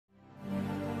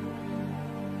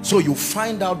So you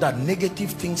find out that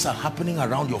negative things are happening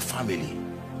around your family.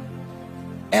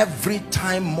 Every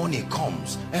time money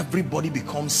comes, everybody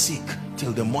becomes sick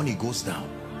till the money goes down.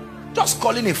 Just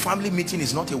calling a family meeting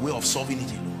is not a way of solving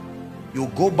it. You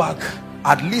go back,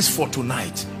 at least for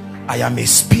tonight, I am a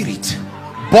spirit.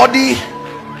 Body,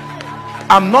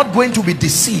 I'm not going to be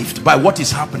deceived by what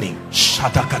is happening.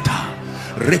 Shatakata,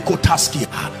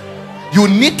 Rekotaskia. You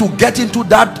need to get into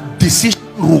that decision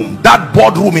room, that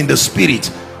boardroom in the spirit.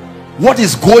 What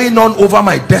is going on over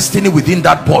my destiny within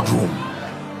that boardroom?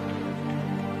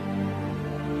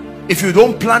 If you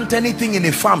don't plant anything in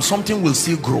a farm, something will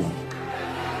still grow.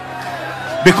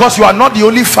 Because you are not the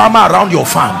only farmer around your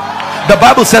farm. The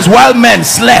Bible says while men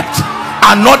slept,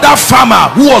 another farmer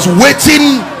who was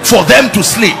waiting for them to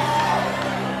sleep.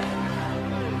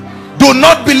 Do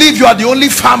not believe you are the only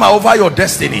farmer over your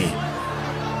destiny.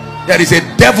 There is a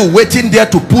devil waiting there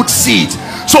to put seed.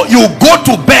 So you go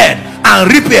to bed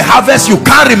and reap a harvest you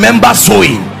can't remember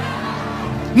sowing.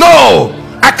 No,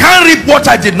 I can't reap what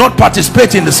I did not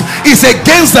participate in. This it's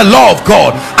against the law of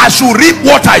God. I should reap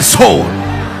what I sowed.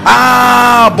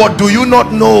 But do you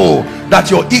not know that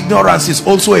your ignorance is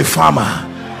also a farmer?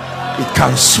 It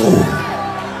can sow.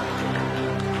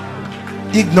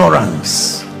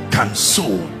 Ignorance can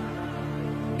sow.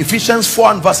 Ephesians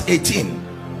 4 and verse 18.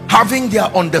 Having their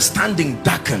understanding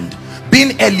darkened,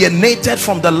 being alienated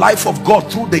from the life of God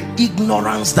through the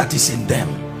ignorance that is in them.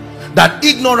 That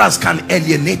ignorance can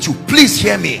alienate you. Please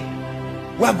hear me.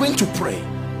 We are going to pray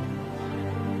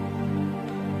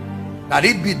that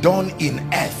it be done in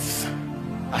earth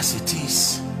as it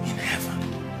is in heaven.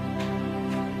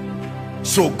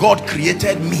 So God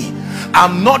created me.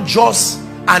 I'm not just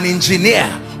an engineer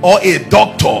or a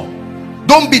doctor.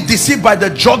 Don't be deceived by the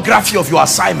geography of your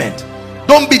assignment.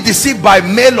 Don't be deceived by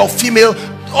male or female.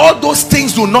 All those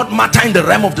things do not matter in the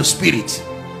realm of the spirit.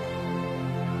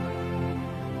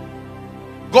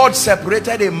 God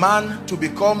separated a man to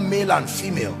become male and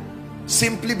female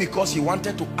simply because he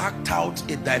wanted to act out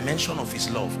a dimension of his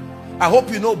love. I hope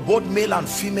you know both male and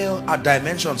female are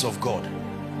dimensions of God.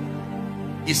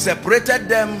 He separated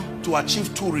them to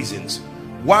achieve two reasons.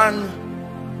 One,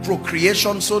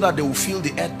 procreation, so that they will fill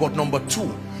the earth. But number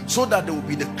two, so that they will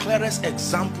be the clearest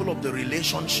example of the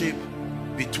relationship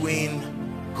between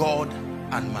God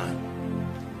and man.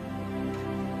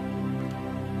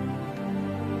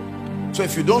 So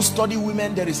if you don't study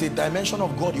women, there is a dimension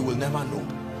of God you will never know.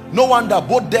 No wonder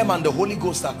both them and the Holy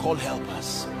Ghost are called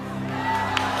helpers.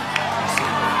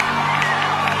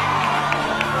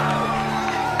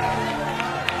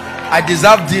 I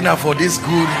deserve dinner for this good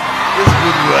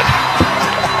word.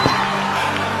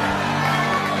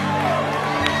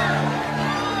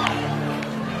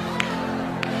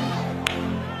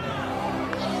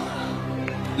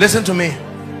 Listen to me.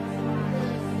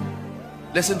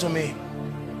 Listen to me.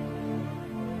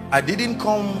 I didn't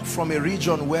come from a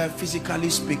region where, physically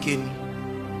speaking,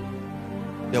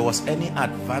 there was any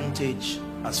advantage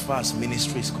as far as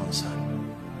ministry is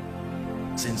concerned.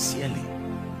 Sincerely.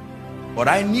 But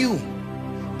I knew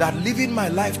that living my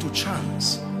life to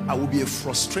chance, I would be a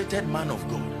frustrated man of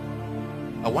God.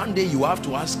 And one day you have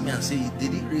to ask me and say,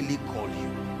 did he really call you?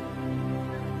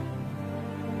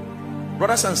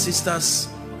 Brothers and sisters,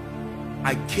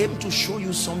 I came to show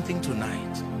you something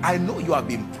tonight. I know you have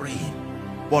been praying.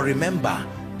 But remember,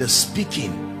 the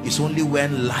speaking is only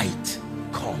when light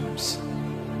comes.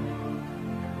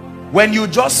 When you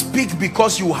just speak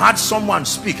because you heard someone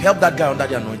speak, help that guy under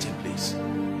the anointing, please.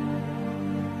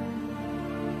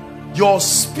 Your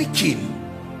speaking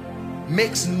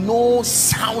makes no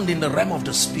sound in the realm of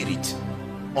the spirit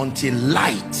until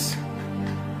light,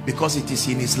 because it is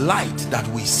in his light that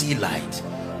we see light.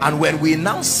 And when we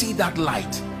now see that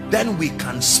light, then we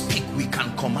can speak, we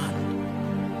can command.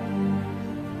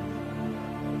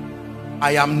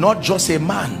 I am not just a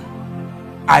man.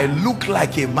 I look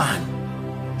like a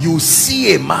man. You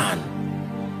see a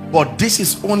man. But this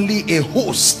is only a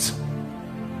host.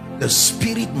 The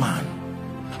spirit man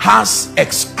has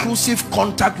exclusive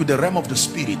contact with the realm of the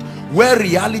spirit, where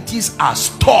realities are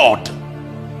stored.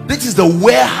 This is the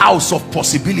warehouse of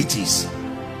possibilities.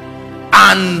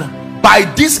 And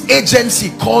by this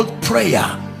agency called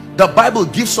prayer, the Bible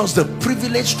gives us the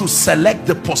privilege to select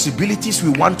the possibilities we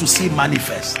want to see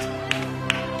manifest.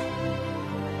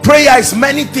 Prayer is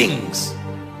many things.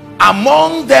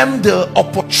 Among them, the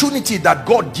opportunity that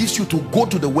God gives you to go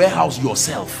to the warehouse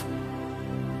yourself.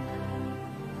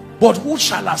 But who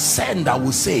shall ascend, I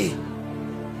will say,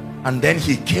 and then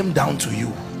he came down to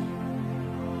you.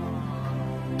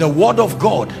 The word of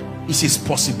God is his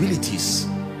possibilities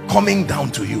coming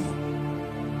down to you.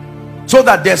 so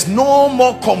that there's no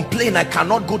more complaint. I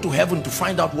cannot go to heaven to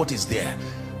find out what is there.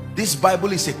 This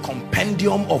Bible is a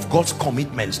compendium of God's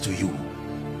commitments to you,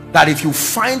 that if you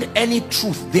find any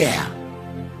truth there,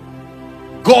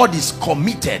 God is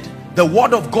committed. The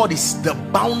word of God is the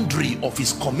boundary of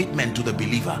his commitment to the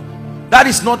believer. That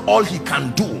is not all he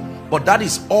can do, but that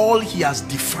is all he has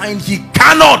defined. He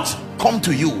cannot come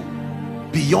to you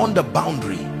beyond the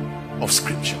boundary of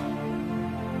scripture.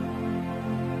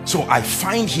 So I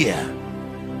find here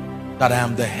that I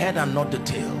am the head and not the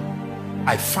tail.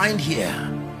 I find here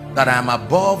that I am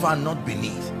above and not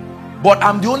beneath. But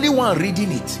I'm the only one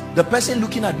reading it. The person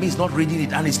looking at me is not reading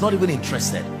it and is not even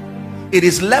interested. It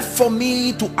is left for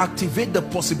me to activate the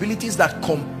possibilities that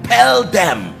compel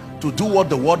them to do what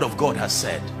the word of God has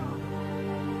said.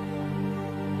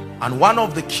 And one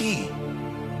of the key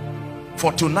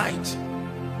for tonight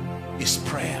is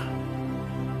prayer.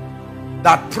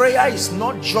 That prayer is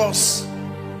not just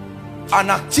an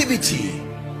activity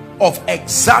of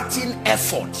exerting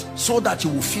effort so that you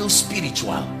will feel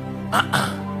spiritual.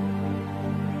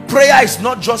 Prayer is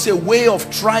not just a way of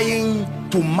trying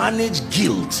to manage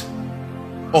guilt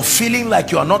or feeling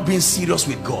like you are not being serious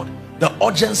with God. The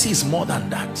urgency is more than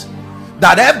that.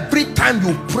 That every time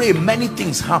you pray, many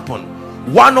things happen.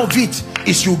 One of it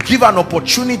is you give an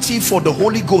opportunity for the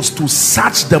Holy Ghost to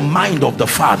search the mind of the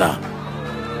Father.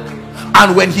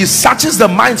 And when he searches the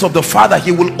minds of the Father,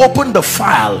 he will open the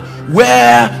file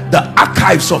where the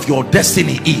archives of your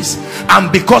destiny is.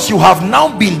 And because you have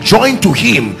now been joined to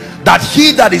him, that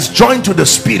he that is joined to the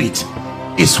Spirit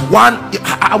is one.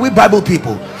 Are we Bible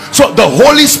people? So the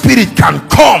Holy Spirit can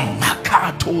come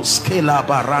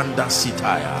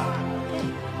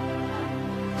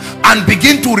and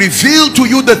begin to reveal to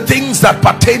you the things that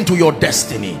pertain to your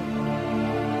destiny.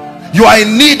 You are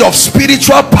in need of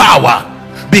spiritual power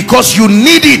because you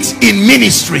need it in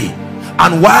ministry.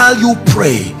 And while you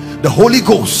pray, the Holy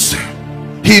Ghost,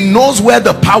 he knows where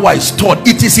the power is stored.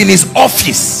 It is in his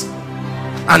office,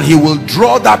 and he will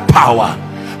draw that power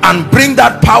and bring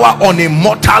that power on a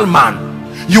mortal man.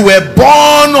 You were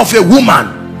born of a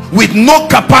woman with no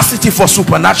capacity for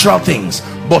supernatural things,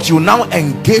 but you now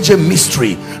engage a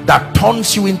mystery that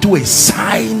turns you into a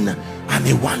sign and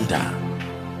a wonder.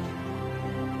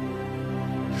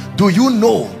 Do you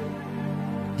know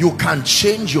you can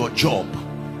change your job,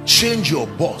 change your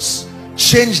boss,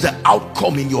 change the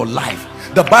outcome in your life?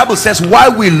 The Bible says,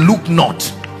 while we look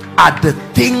not at the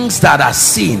things that are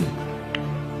seen,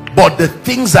 but the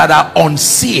things that are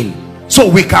unseen. So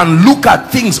we can look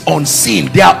at things unseen.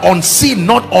 They are unseen,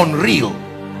 not unreal.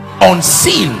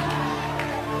 Unseen.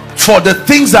 For the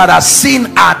things that are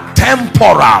seen are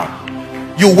temporal.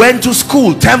 You went to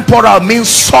school. Temporal means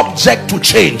subject to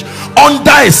change,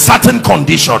 under a certain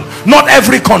condition, not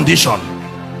every condition.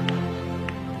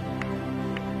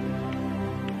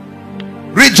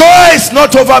 Rejoice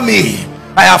not over me.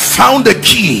 I have found a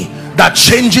key that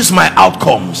changes my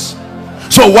outcomes.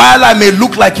 So while I may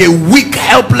look like a weak,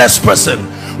 helpless person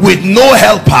with no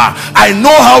helper, I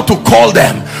know how to call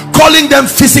them. Calling them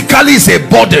physically is a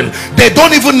burden. They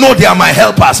don't even know they are my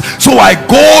helpers. So I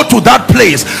go to that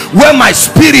place where my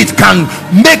spirit can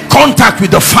make contact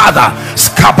with the Father.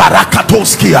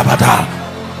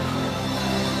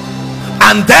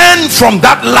 And then from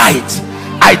that light,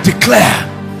 I declare,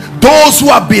 those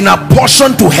who have been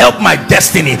apportioned to help my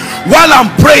destiny, while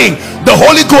I'm praying, the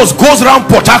Holy Ghost goes around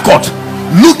Port Harcourt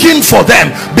looking for them,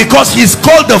 because he's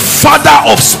called the Father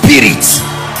of spirits.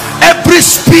 Every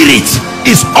spirit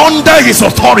is under his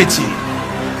authority.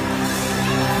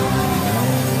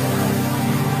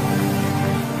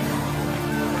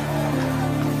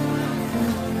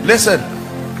 Listen,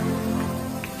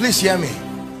 please hear me.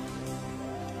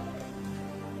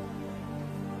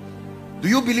 Do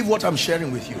you believe what I'm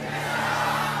sharing with you?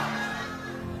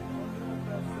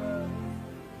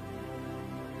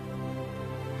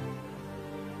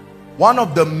 One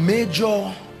of the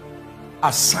major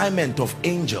assignment of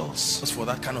angels for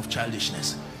that kind of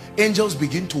childishness, angels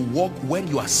begin to work when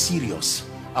you are serious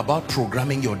about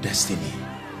programming your destiny.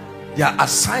 Their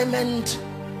assignment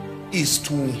is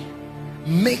to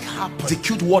make happen,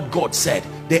 execute what God said.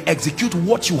 They execute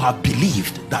what you have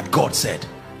believed that God said.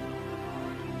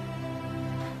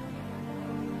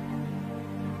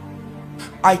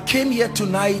 I came here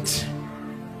tonight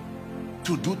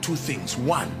to do two things.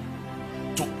 One,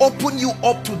 to open you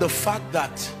up to the fact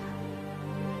that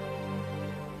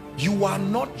you are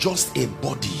not just a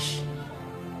body.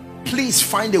 Please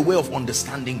find a way of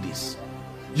understanding this.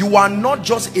 You are not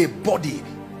just a body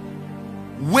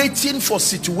waiting for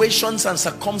situations and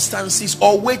circumstances,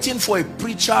 or waiting for a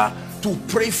preacher to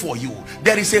pray for you.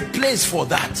 There is a place for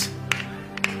that,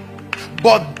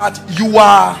 but that you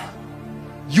are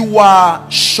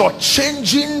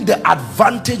shortchanging the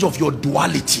advantage of your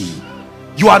duality.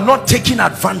 You are not taking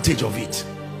advantage of it.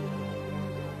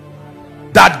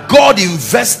 That God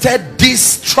invested this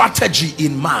strategy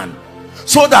in man,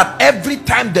 so that every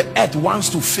time the earth wants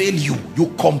to fail you, you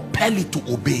compel it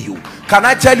to obey you. Can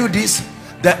I tell you this?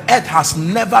 The earth has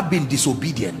never been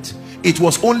disobedient. It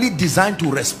was only designed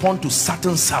to respond to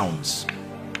certain sounds.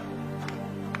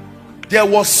 There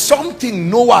was something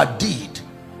Noah did,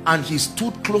 and he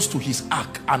stood close to his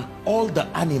ark, and all the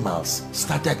animals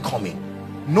started coming.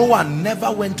 Noah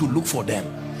never went to look for them.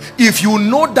 If you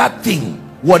know that thing,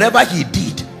 whatever he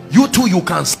did, you too, you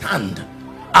can stand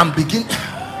and begin.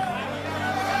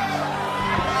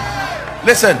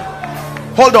 Listen,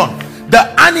 hold on. The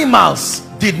animals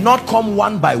did not come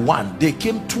one by one, they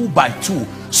came two by two,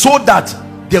 so that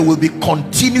there will be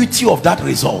continuity of that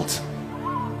result,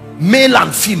 male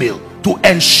and female, to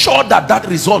ensure that that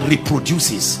result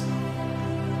reproduces.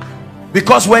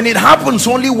 Because when it happens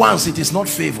only once, it is not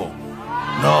favor.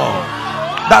 No,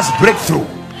 that's breakthrough.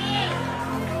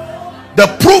 The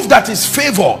proof that is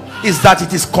favor is that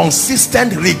it is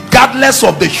consistent regardless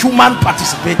of the human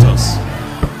participators.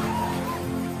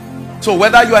 So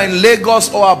whether you are in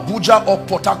Lagos or Abuja or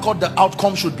Port Harcourt, the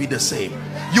outcome should be the same.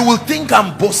 You will think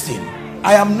I'm boasting.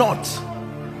 I am not.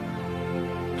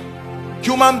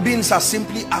 Human beings are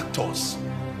simply actors.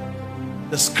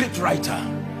 The script writer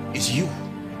is you.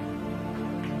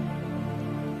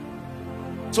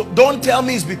 So don't tell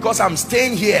me it's because I'm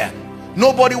staying here.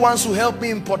 Nobody wants to help me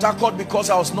in Port Harcourt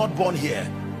because I was not born here.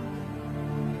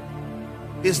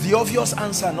 It's the obvious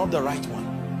answer, not the right one.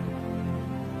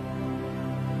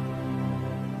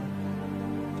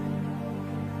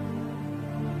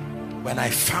 When I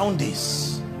found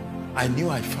this, I knew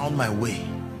I found my way.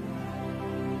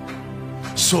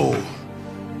 So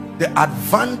the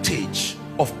advantage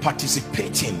of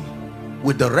participating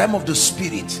with the realm of the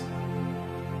spirit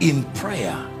in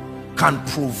prayer can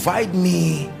provide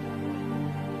me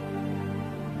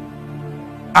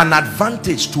an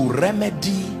advantage to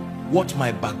remedy what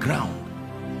my background.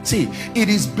 See, it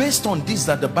is based on this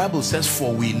that the Bible says,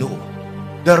 for we know.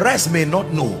 The rest may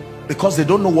not know because they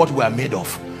don't know what we are made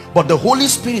of. But the Holy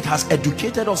Spirit has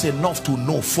educated us enough to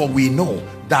know, for we know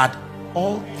that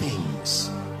all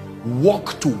things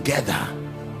work together.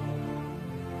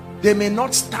 They may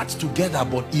not start together,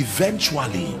 but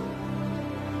eventually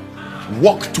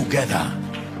work together.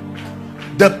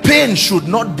 The pain should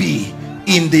not be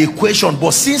in the equation,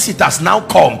 but since it has now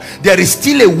come, there is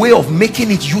still a way of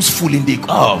making it useful in the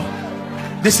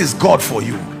this is God for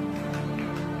you.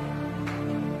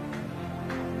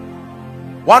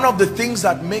 One of the things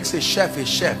that makes a chef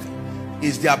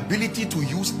is the ability to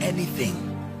use anything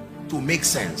to make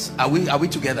sense. Are we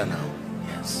together now?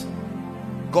 Yes.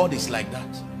 God is like that.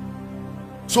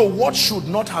 So what should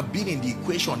not have been in the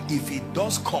equation, if it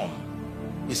does come,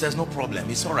 he says no problem,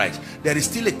 it's all right. There is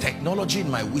still a technology in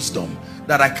my wisdom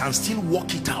that I can still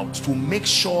work it out to make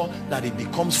sure that it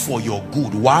becomes for your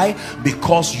good. Why?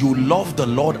 Because you love the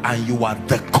Lord and you are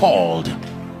the called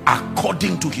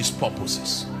according to his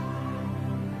purposes.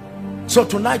 So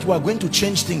tonight we are going to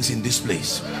change things in this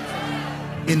place.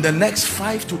 In the next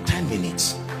 5 to 10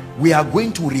 minutes, we are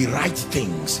going to rewrite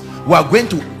things. We are going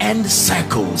to end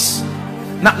cycles.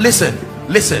 Now listen,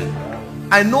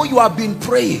 I know you have been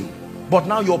praying, but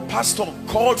now your pastor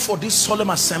called for this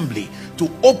solemn assembly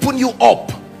to open you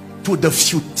up to the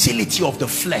futility of the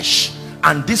flesh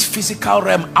and this physical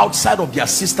realm outside of the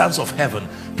assistance of heaven.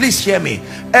 Please hear me.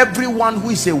 Everyone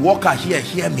who is a worker here,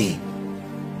 hear me.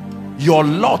 Your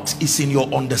lot is in your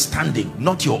understanding,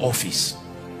 not your office.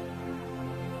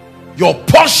 Your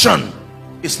portion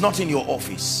is not in your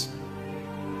office.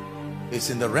 It's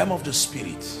in the realm of the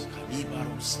spirit.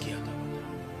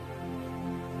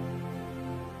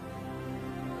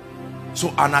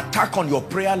 So an attack on your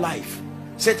prayer life,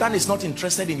 Satan is not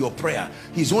interested in your prayer.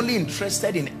 He's only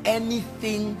interested in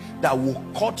anything that will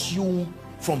cut you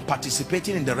from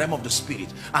participating in the realm of the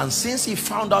spirit. And since he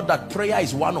found out that prayer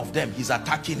is one of them, he's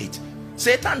attacking it.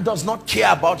 Satan does not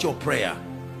care about your prayer.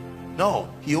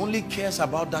 No, he only cares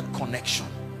about that connection.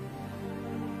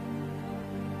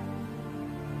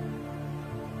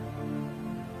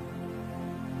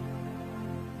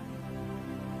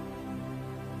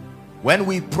 When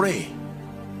we pray,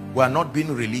 we are not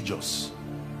being religious.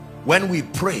 When we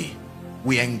pray,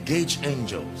 we engage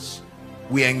angels.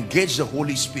 We engage the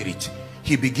Holy Spirit.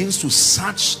 He begins to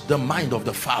search the mind of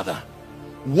the Father.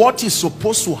 What is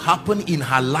supposed to happen in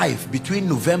her life between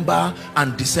November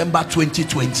and December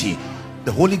 2020?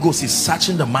 The Holy Ghost is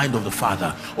searching the mind of the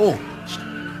Father. Oh,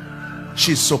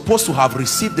 she's supposed to have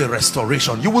received a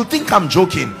restoration. You will think I'm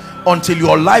joking until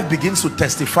your life begins to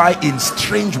testify in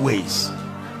strange ways.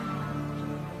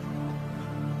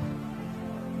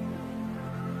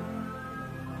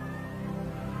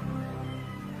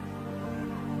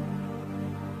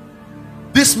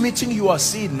 This meeting you are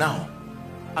seeing now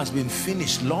has been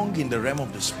finished long in the realm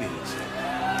of the spirit.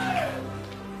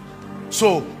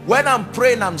 So when I'm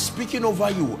praying, I'm speaking over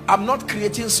you. I'm not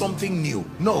creating something new.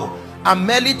 No, I'm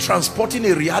merely transporting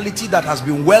a reality that has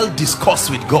been well discussed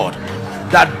with God,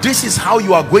 that this is how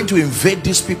you are going to invade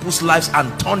these people's lives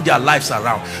and turn their lives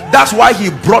around. That's why he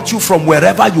brought you from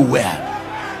wherever you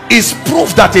were. It's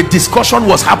proof that a discussion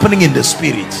was happening in the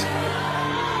spirit.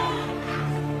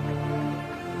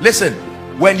 Listen,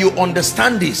 when you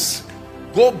understand this,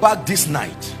 go back this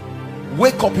night,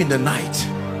 wake up in the night,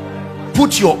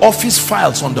 put your office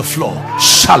files on the floor.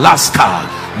 Shalaska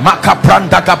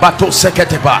makapranda gabato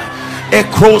seketeba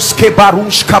ekroske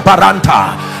barush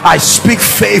kabaranta. I speak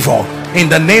favor in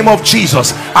the name of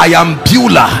Jesus. I am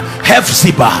Beulah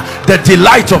Hephzibah, the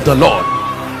delight of the Lord.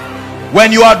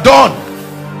 When you are done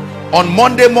on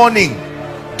Monday morning,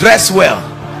 dress well,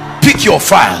 pick your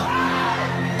file,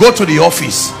 go to the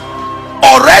office.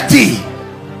 Already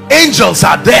angels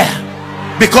are there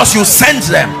because you sent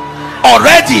them.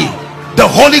 Already the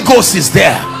Holy Ghost is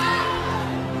there.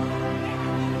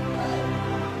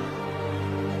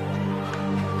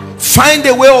 Find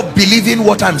a way of believing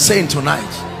what I'm saying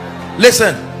tonight.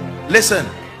 Listen, listen,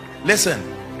 listen.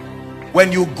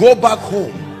 When you go back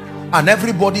home and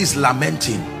everybody is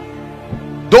lamenting,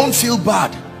 don't feel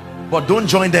bad, but don't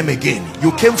join them again.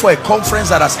 You came for a conference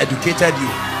that has educated you.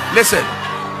 Listen,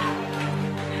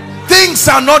 things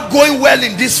are not going well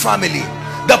in this family.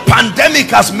 The pandemic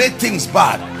has made things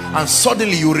bad, and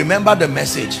suddenly you remember the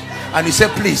message and you say,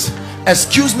 please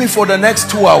excuse me for the next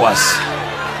 2 hours,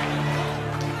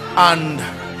 and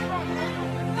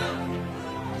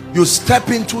you step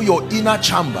into your inner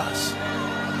chambers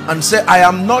and say, I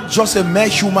am not just a mere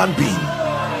human being.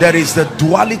 There is the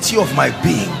duality of my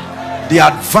being, the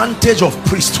advantage of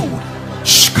priesthood.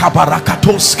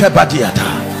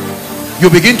 You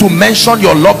begin to mention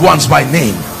your loved ones by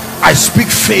name. I speak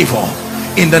favor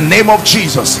in the name of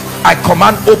Jesus. I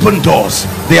command open doors.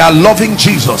 They are loving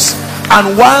Jesus.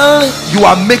 And while you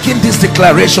are making these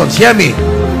declarations, hear me,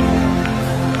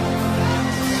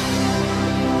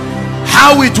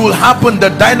 how it will happen, the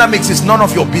dynamics is none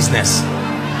of your business.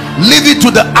 Leave it to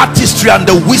the artistry and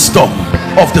the wisdom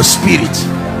of the spirit.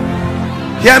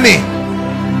 Hear me,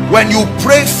 when you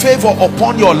pray favor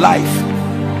upon your life,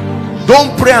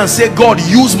 don't pray and say, God,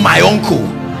 use my uncle.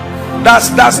 That's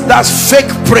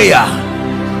fake prayer.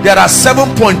 There are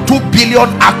 7.2 billion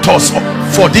actors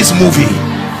for this movie.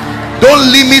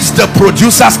 Don't limit the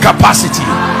producer's capacity.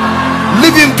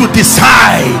 Leave him to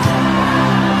decide.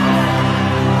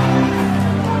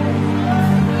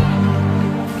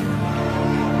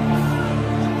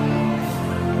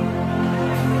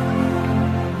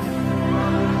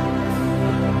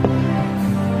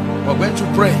 We're going to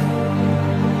pray.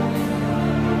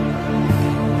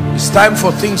 It's time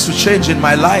for things to change in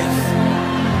my life.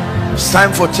 It's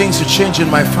time for things to change in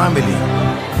my family.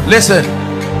 Listen,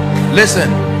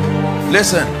 listen,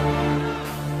 listen,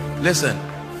 listen.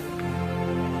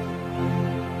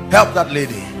 Help that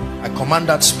lady. I command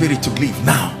that spirit to leave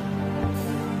now.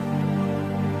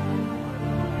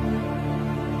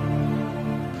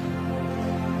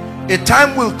 A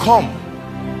time will come.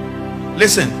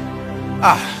 Listen.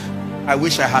 I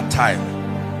wish I had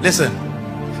time. Listen.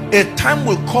 A time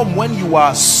will come when you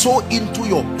are so into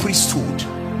your priesthood,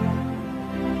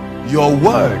 your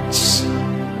words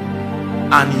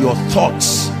and your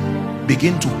thoughts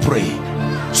begin to pray.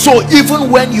 So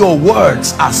even when your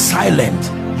words are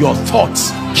silent, your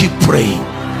thoughts keep praying.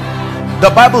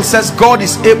 The Bible says God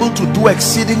is able to do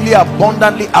exceedingly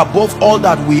abundantly above all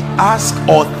that we ask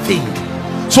or think.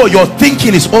 So your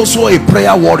thinking is also a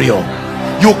prayer warrior.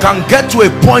 You can get to a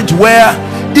point where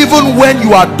even when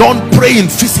you are done praying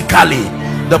physically,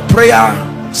 the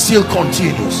prayer still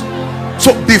continues.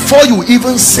 So before you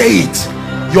even say it,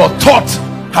 your thought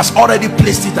has already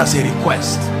placed it as a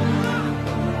request.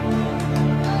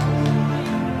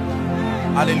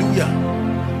 Hallelujah.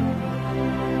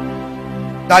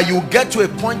 That you get to a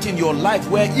point in your life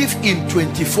where if in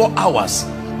 24 hours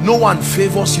no one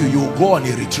favors you, you go on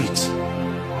a retreat.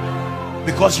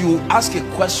 Because you ask a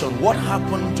question, what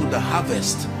happened to the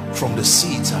harvest from the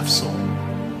seeds I've sown?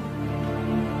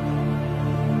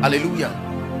 Hallelujah.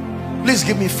 Please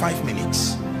give me 5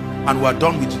 minutes and we're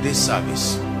done with today's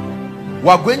service.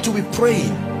 We're going to be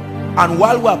praying, and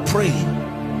while we're praying,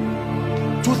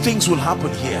 2 things will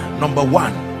happen here. Number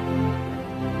 1,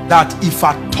 that if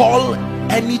at all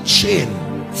any chain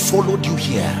followed you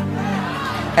here,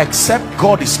 except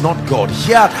God is not God,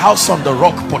 here at House on the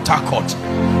Rock, Port Harcourt,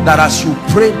 that as you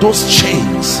pray, those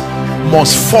chains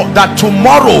must fall, that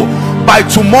tomorrow, by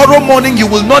tomorrow morning, you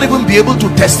will not even be able to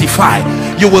testify.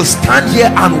 You will stand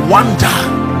here and wonder,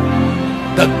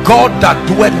 the God that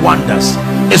doeth wonders.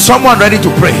 Is someone ready to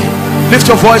pray? Lift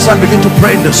your voice and begin to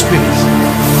pray in the spirit.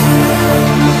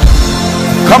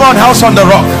 Come on, House on the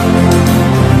Rock.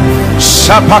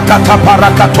 Shapakata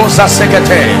parakatoza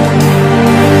segete.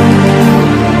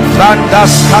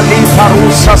 Randas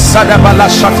kalifarusa sadabala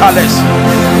shatales.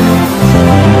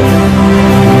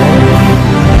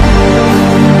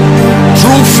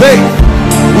 Through faith,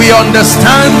 we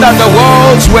understand that the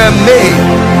worlds were made,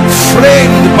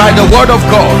 framed by the word of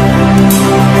God.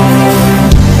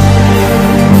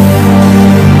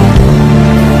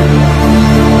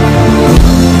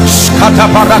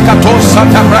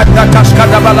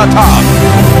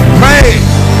 Pray.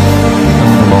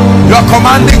 You are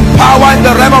commanding power in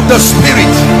the realm of the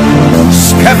spirit.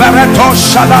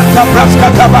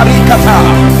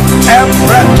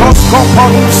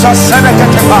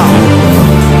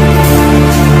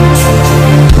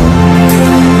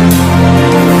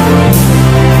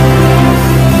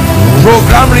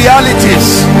 Program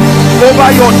realities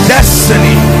over your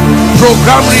destiny.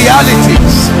 Program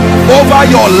realities over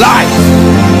your life.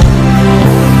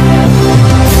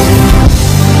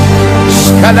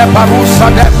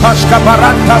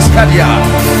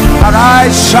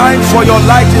 Arise, shine, for your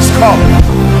light is come.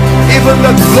 Even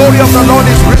the glory of the Lord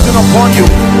is risen upon you.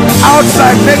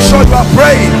 Outside, make sure you are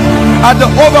praying. At the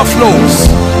overflows,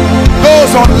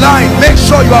 those online, make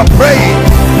sure you are praying.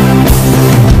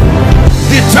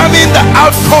 Determine the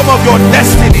outcome of your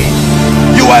destiny.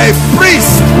 You are a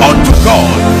priest unto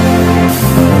God.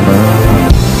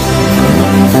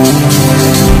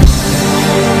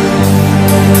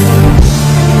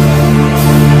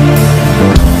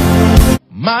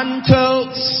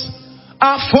 Mantles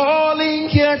are falling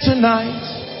here tonight.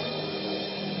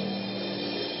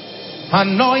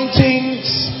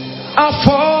 Anointings are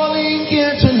falling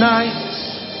here tonight.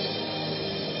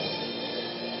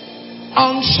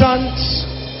 Unctions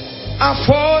are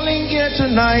falling here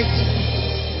tonight.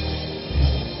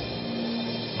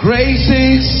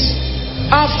 Graces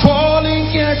are falling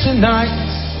here tonight.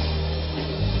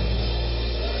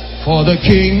 For the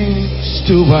kings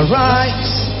to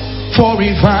arise, for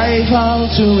revival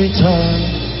to return,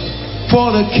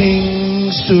 for the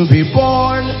kings to be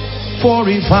born, for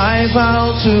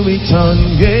revival to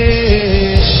return.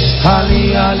 Yeah.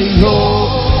 Ali, ali, yo,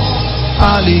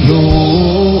 ali, yo,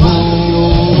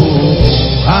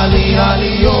 ali,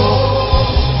 ali, yo,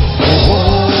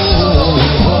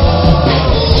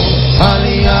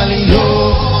 ali, ali, yo,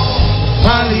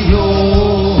 ali, yo.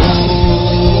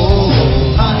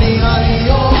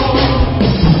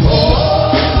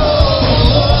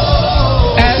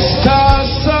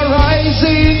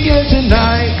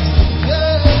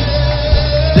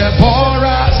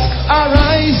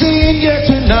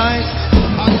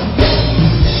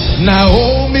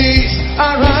 Naomi's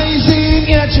are rising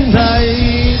here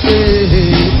tonight,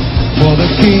 for the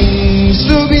kings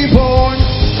to be born,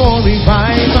 for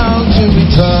revival to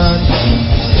return.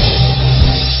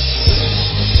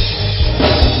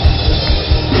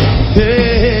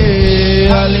 Hey,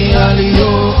 Ali, Ali,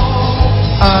 yo,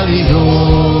 Ali, yo.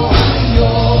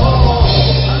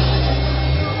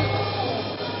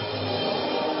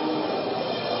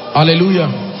 Hallelujah.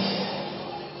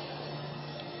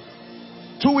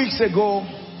 2 weeks ago,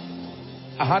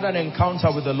 I had an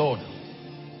encounter with the Lord.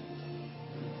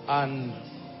 And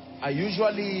I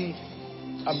usually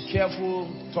am careful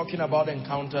talking about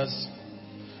encounters.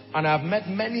 And I've met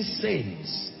many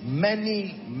saints,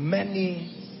 many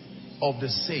of the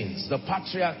saints, the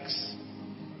patriarchs,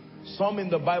 some in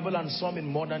the Bible and some in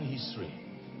modern history.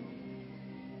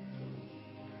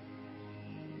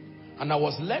 And I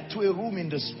was led to a room in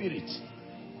the spirit.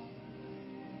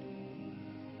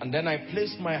 And then I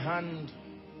placed my hand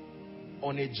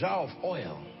on a jar of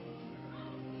oil.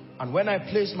 And when I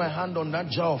placed my hand on that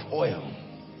jar of oil,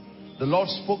 the Lord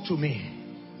spoke to me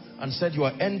and said, you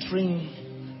are entering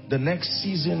the next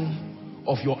season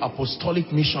of your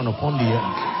apostolic mission upon the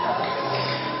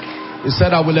earth. He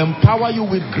said, I will empower you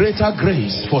with greater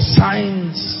grace for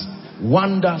signs,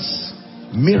 wonders,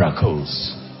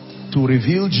 miracles, to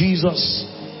reveal Jesus,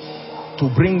 to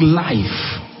bring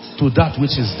life to that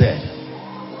which is dead.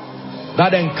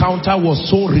 That encounter was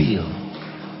so real,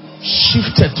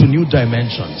 shifted to new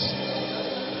dimensions.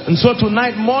 And so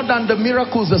tonight, more than the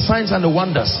miracles, the signs and the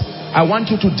wonders, I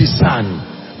want you to discern,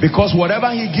 because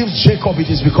whatever he gives Jacob, it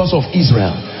is because of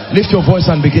Israel. Lift your voice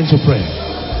and begin to pray.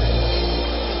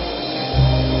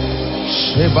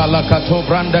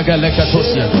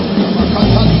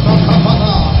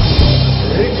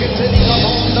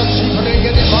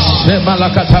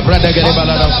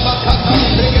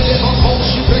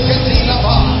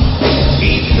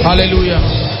 Hallelujah.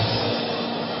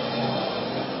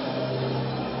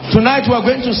 Tonight we are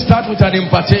going to start with an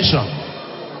impartation.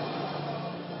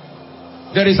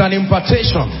 There is an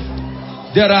impartation.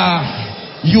 There are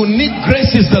unique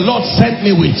graces the Lord sent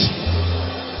me with.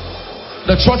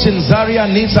 The church in Zaria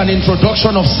needs an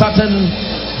introduction of certain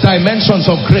dimensions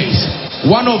of grace.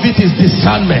 One of it is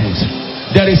discernment.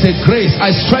 There is a grace.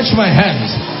 I stretch my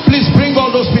hands. Please bring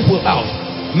all those people out.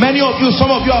 Many of you,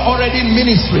 some of you are already in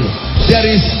ministry. There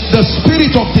is the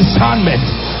spirit of discernment.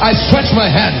 I stretch my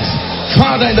hands.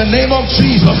 Father, in the name of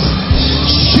Jesus,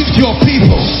 shift your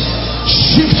people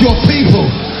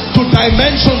to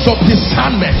dimensions of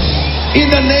discernment. In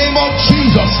the name of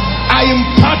Jesus, I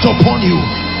impart upon you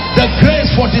the grace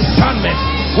for discernment.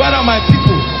 Where are my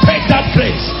people? Take that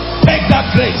grace. Take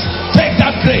that grace. Take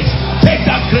that grace. Take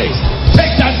that grace.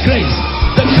 Take that grace.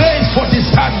 The grace for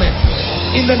discernment.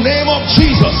 In the name of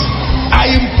Jesus, I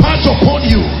impart upon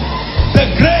you the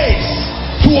grace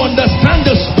to understand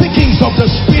the speakings of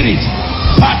the Spirit.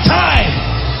 Per time,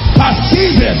 per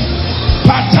season,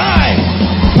 per time,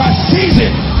 per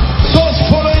season. Those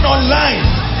following online,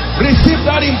 receive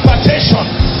that impartation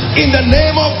in the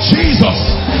name of Jesus.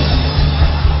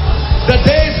 The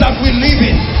days that we live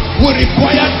in will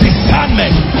require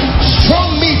discernment.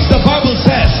 Strong meat, the Bible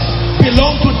says,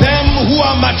 belong to them who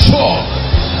are mature,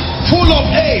 full of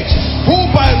age, who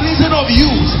by reason of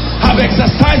use have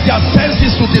exercised their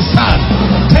senses to discern.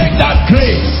 Take that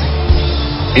grace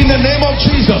in the name of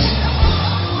Jesus.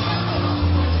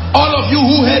 All of you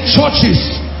who head churches,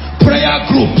 prayer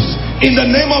groups, in the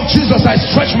name of Jesus, I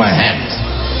stretch my hands.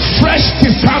 Fresh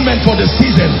discernment for the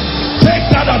season. Take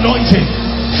that anointing.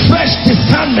 Fresh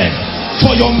discernment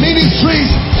for your ministries,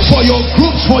 for your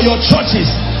groups, for your churches.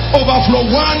 Overflow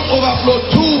 1, overflow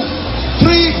 2,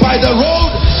 3 by the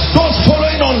road. Those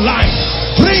following online,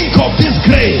 drink of this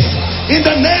grace in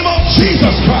the name of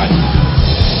Jesus Christ.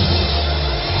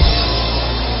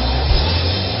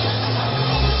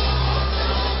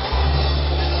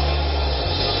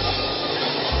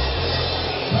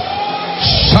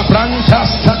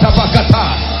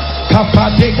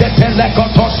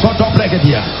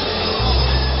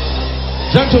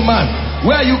 Gentlemen,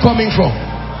 where are you coming from?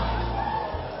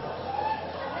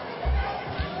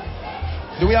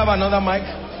 Do we have another mic?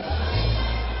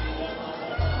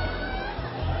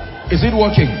 Is it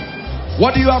working?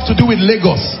 What do you have to do with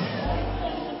Lagos?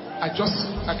 I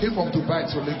came from Dubai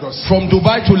to Lagos. From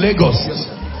Dubai to Lagos? Yes,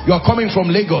 sir. You are coming from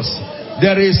Lagos.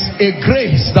 There is a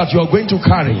grace that you are going to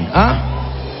carry,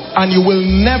 and you will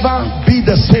never be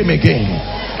the same again.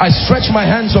 I stretch my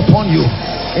hands upon you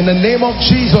in the name of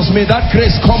Jesus. May that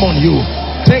grace come on you.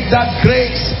 Take that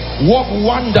grace, work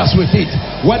wonders with it.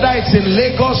 Whether it's in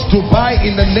Lagos, Dubai,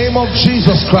 in the name of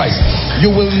Jesus Christ, you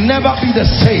will never be the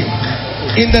same.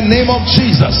 In the name of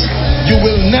Jesus, you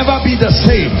will never be the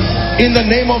same. In the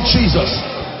name of Jesus.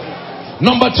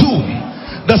 Number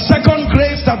 2, the second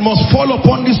grace that must fall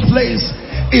upon this place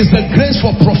is the grace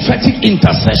for prophetic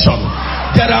intercession.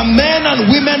 There are men and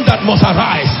women that must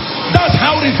arise. That's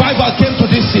how revival came to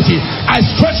this city. I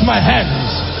stretch my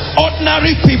hands.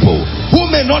 Ordinary people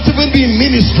who may not even be in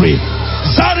ministry.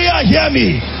 Zaria, hear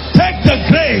me. Take the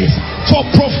grace for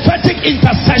prophetic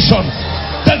intercession.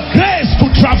 The grace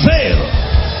to travail.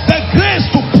 The grace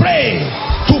to pray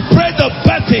the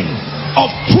birthing of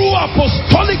true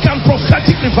apostolic and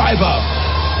prophetic revival.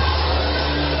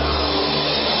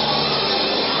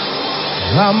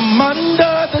 I'm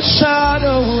under the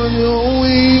shadow of your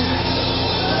wing.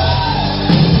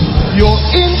 Your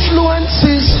influence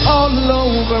is all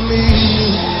over me.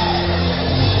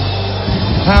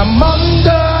 I'm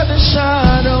under the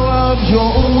shadow of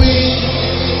your wing.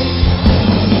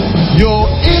 Your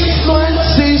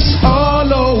influence is all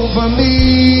over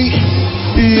me.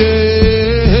 Yeah,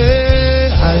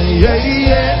 yeah, yeah,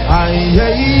 yeah,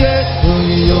 yeah, yeah.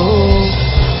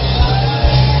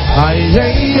 Yeah,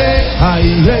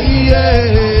 yeah, yeah,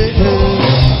 yeah.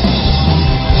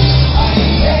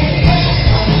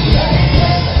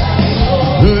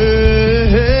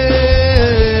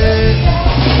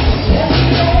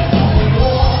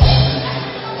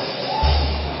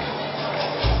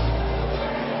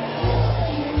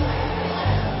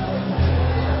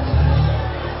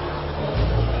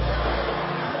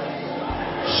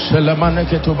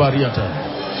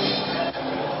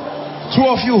 Two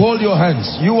of you hold your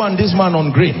hands. You and this man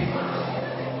on green.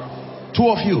 Two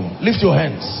of you, lift your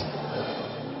hands.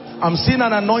 I'm seeing an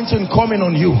anointing coming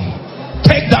on you.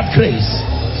 Take that grace.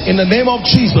 In the name of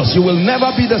Jesus, you will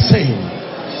never be the same.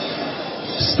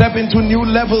 Step into new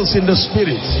levels in the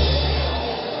spirit.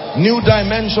 New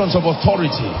dimensions of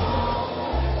authority.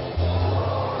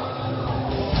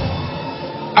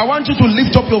 I want you to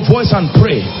lift up your voice and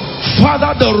pray.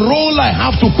 Father, the role I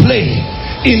have to play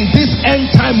in this end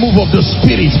time move of the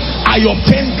spirit, I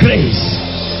obtain grace.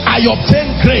 I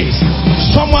obtain grace.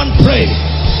 Someone pray.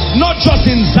 Not just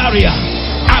in Zaria,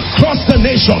 across the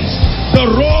nations. The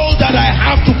role that I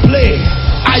have to play,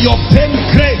 I obtain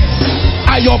grace.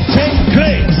 I obtain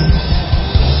grace.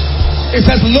 It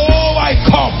says, lo, I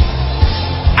come,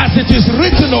 as it is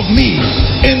written of me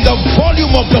in the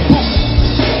volume of the book.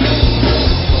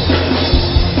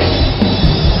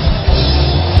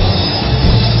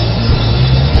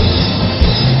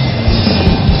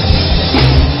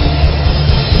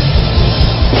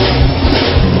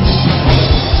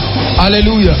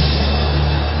 Hallelujah.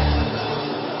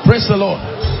 Praise the Lord.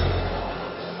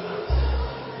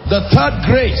 The third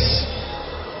grace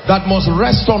that must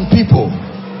rest on people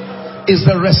is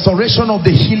the restoration of the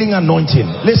healing anointing.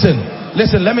 Listen,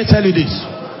 let me tell you this.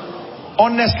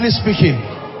 Honestly speaking,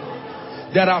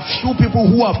 there are few people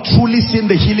who have truly seen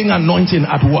the healing anointing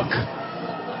at work.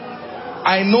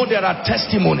 I know there are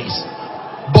testimonies,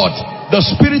 but the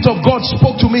Spirit of God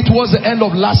spoke to me towards the end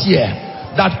of last year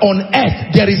that on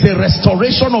earth there is a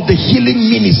restoration of the healing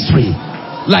ministry,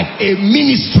 like a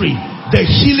ministry, the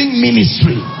healing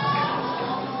ministry.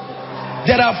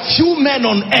 There are few men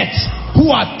on earth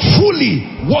who are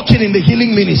truly working in the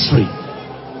healing ministry.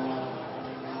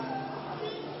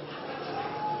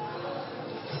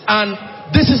 And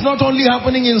this is not only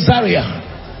happening in Zaria,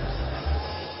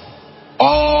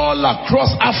 all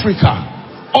across Africa,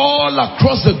 all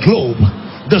across the globe.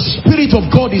 The Spirit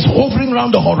of God is hovering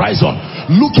around the horizon,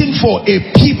 looking for a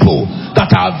people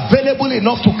that are available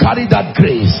enough to carry that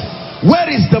grace. Where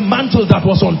is the mantle that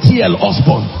was on T.L.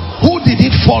 Osborne? Who did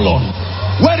it fall on?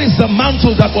 Where is the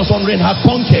mantle that was on Reinhard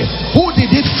Bonnke? Who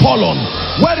did it fall on?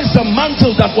 Where is the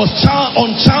mantle that was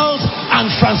on Charles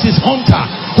and Francis Hunter?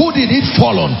 Who did it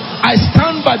fall on? I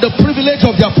stand by the privilege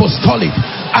of the apostolic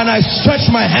and I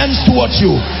stretch my hands towards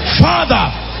you.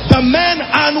 Father, the men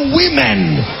and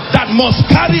women that must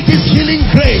carry this healing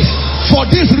grace for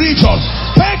this region,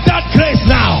 take that grace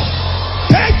now.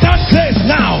 Take that grace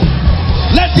now.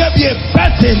 Let there be a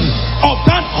birthing of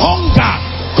that hunger.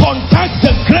 Contact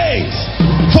the grace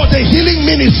for the healing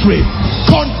ministry.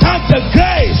 Contact the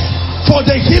grace for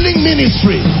the healing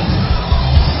ministry.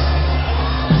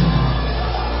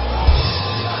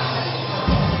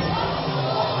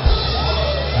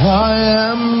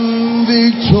 I am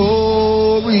victorious.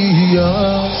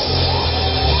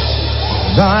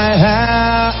 I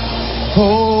have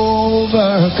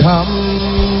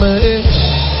overcome it.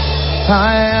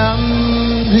 I am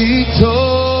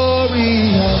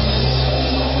victorious.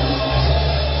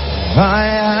 I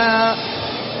have.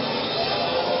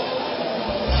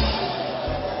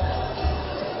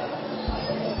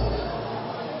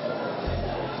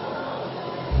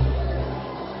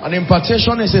 An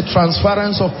impartation is a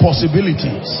transference of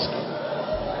possibilities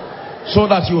so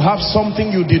that you have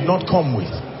something you did not come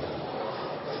with.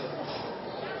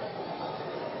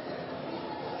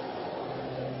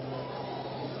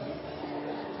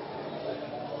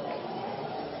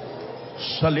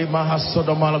 The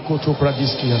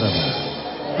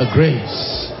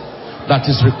grace that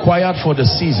is required for the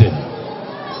season.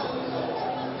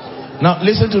 Now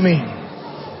listen to me.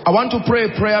 I want to pray a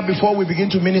prayer before we begin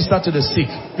to minister to the sick.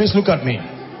 Please look at me.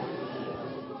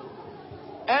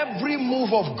 Every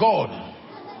move of God,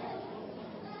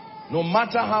 no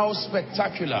matter how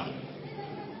spectacular,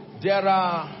 there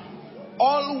are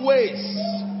always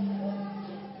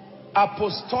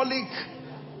apostolic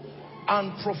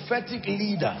and prophetic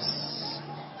leaders.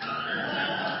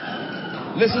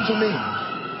 Listen to me.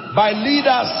 By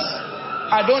leaders,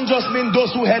 I don't just mean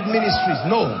those who head ministries.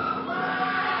 No.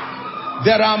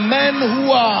 There are men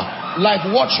who are like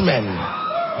watchmen.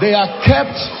 They are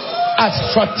kept at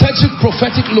strategic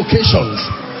prophetic locations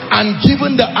and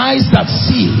given the eyes that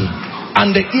see and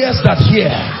the ears that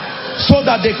hear, so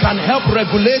that they can help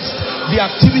regulate the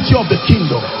activity of the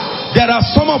kingdom. There are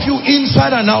some of you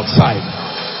inside and outside.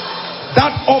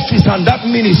 That office and that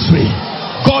ministry,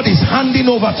 God is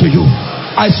handing over to you.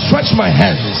 I stretch my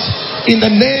hands in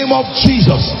the name of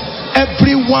Jesus.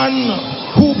 Everyone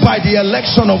who by the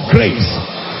election of grace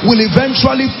will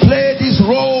eventually play this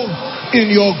role in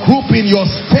your group, in your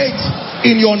state,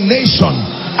 in your nation.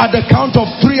 At the count of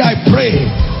 3, I pray,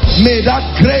 may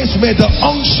that grace, may the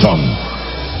unction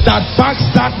that backs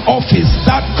that office,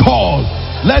 that call,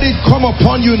 let it come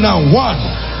upon you now. 1,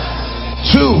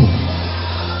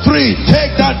 2, 3.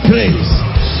 Take that grace.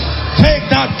 Take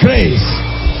that grace.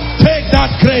 Take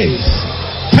that grace.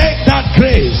 Take that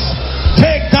grace.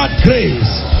 Take that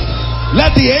grace.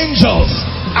 Let the angels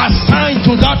assigned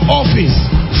to that office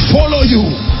follow you.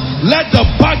 Let the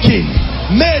backing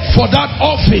made for that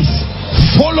office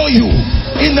follow you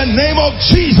in the name of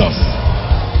Jesus.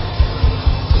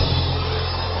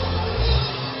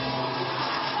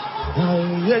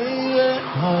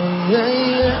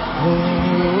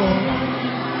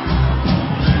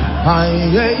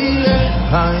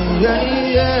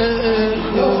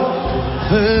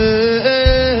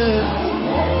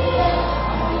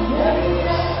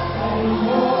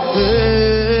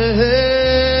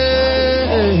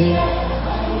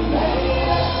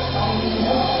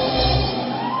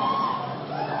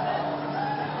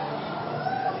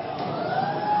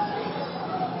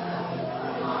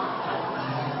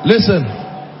 Listen,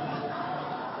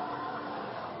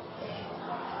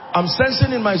 I'm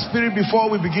sensing in my spirit before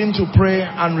we begin to pray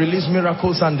and release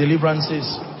miracles and deliverances,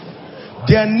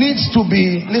 there needs to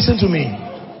be, listen to me,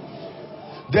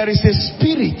 there is a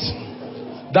spirit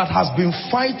that has been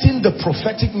fighting the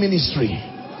prophetic ministry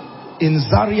in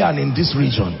Zaria and in this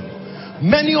region.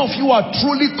 Many of you are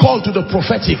truly called to the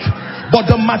prophetic, but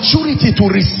the maturity to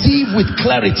receive with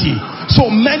clarity, so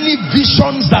many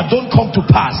visions that don't come to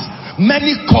pass,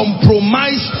 many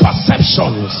compromised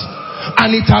perceptions,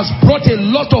 and it has brought a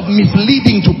lot of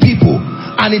misleading to people,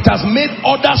 and it has made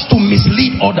others to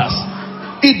mislead others.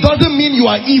 It doesn't mean you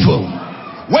are evil.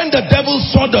 When the devil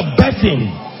saw the birthing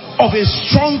of a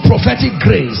strong prophetic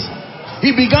grace,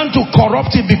 he began to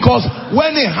corrupt it, because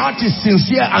when a heart is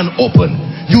sincere and open,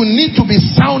 you need to be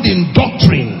sound in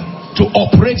doctrine to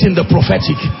operate in the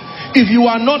prophetic. If you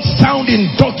are not sound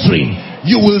in doctrine,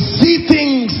 you will see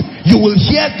things, you will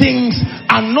hear things,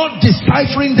 and not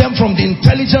deciphering them from the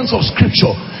intelligence of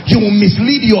scripture, you will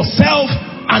mislead yourself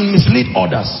and mislead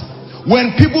others.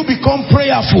 When people become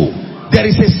prayerful, there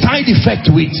is a side effect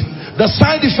to it. The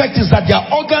side effect is that their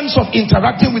organs of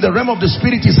interacting with the realm of the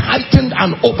spirit is heightened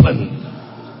and open.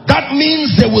 That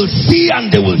means they will see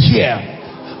and they will hear.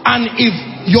 And if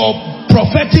your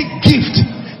prophetic gift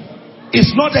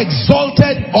is not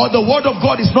exalted, or the word of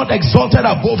God is not exalted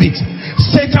above it,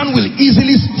 Satan will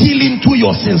easily steal into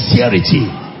your sincerity.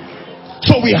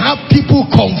 So we have people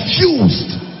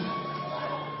confused,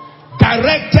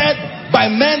 directed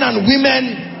by men and women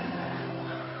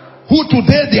who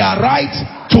today they are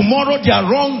right, tomorrow they are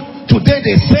wrong, today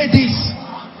they say this.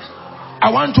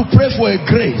 I want to pray for a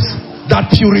grace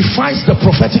that purifies the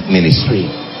prophetic ministry,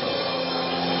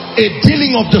 a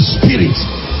dealing of the spirit,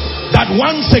 that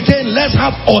once again let's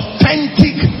have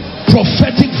authentic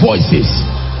prophetic voices,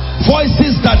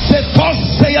 voices that say, thus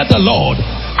saith the Lord,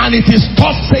 and it is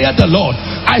thus saith the Lord.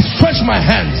 I stretch my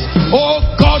hands. Oh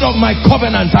God of my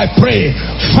covenant, I pray,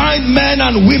 find men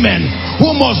and women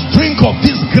who must drink of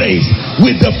this grace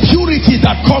with the purity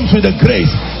that comes with the grace.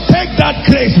 Take that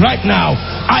grace right now.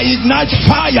 I ignite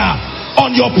fire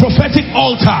on your prophetic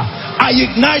altar. I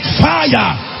ignite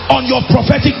fire on your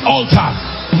prophetic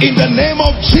altar. In the name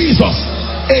of Jesus,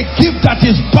 a gift that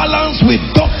is balanced with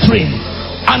doctrine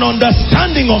and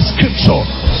understanding of scripture.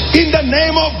 In the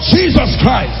name of Jesus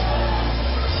Christ.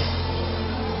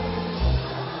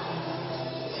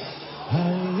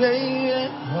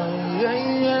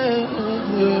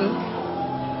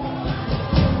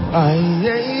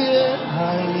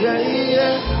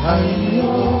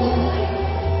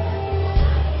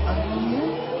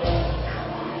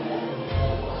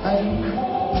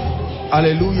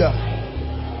 Hallelujah.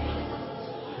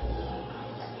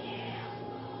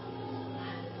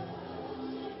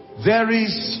 There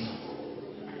is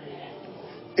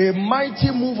a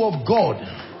mighty move of God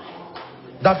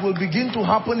that will begin to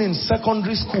happen in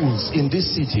secondary schools in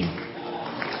this city.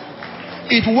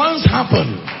 It once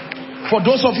happened for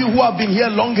those of you who have been here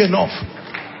long enough.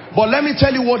 But let me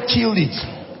tell you what killed it.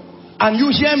 And you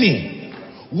hear me.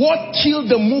 What killed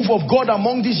the move of God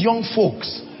among these young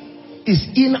folks is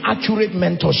inaccurate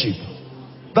mentorship.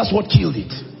 That's what killed it.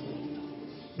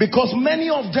 Because many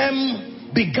of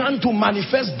them began to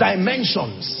manifest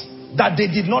dimensions that they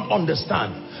did not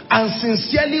understand, and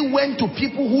sincerely went to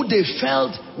people who they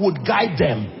felt would guide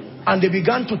them, and they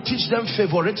began to teach them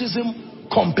favoritism,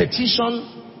 competition,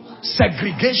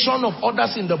 segregation of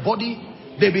others in the body.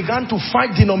 They began to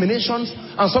fight denominations,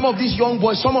 and some of these young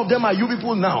boys, some of them are you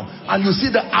people now, and you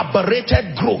see the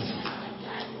aberrated growth.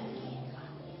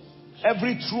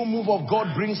 Every true move of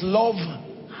God brings love,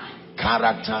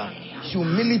 character,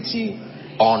 humility,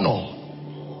 honor.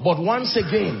 But once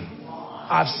again,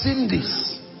 I've seen this,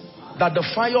 that the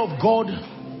fire of God,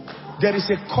 there is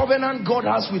a covenant God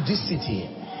has with this city.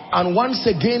 And once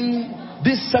again,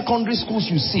 these secondary schools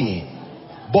you see.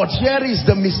 But here is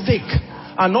the mistake.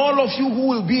 And all of you who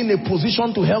will be in a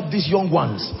position to help these young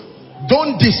ones,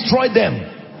 don't destroy them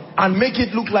and make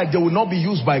it look like they will not be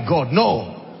used by God.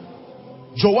 No.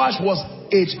 Joash was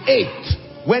age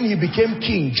 8 when he became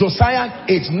king. Josiah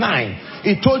age 9.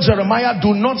 He told Jeremiah,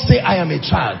 do not say I am a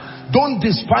child. Don't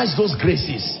despise those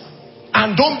graces.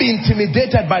 And don't be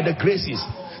intimidated by the graces.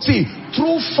 See,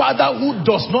 true fatherhood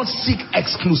does not seek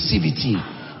exclusivity.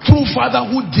 True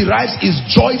fatherhood derives its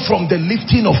joy from the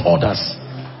lifting of others.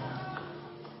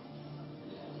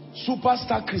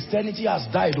 Superstar Christianity has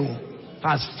died,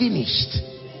 has finished.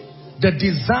 The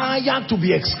desire to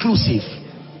be exclusive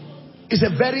is a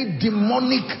very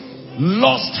demonic,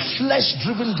 lost,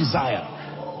 flesh-driven desire.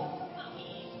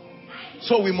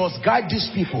 So we must guide these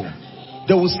people.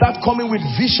 They will start coming with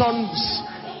visions.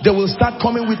 They will start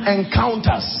coming with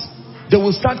encounters. They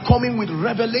will start coming with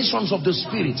revelations of the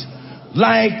Spirit.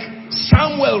 Like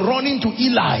Samuel running to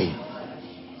Eli.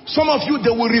 Some of you, they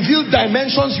will reveal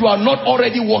dimensions you are not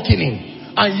already walking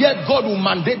in. And yet God will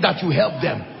mandate that you help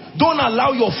them. Don't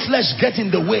allow your flesh get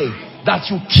in the way that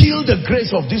you kill the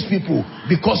grace of these people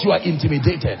because you are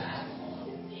intimidated.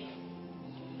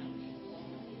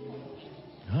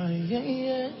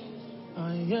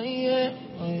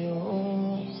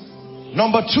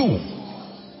 Number 2,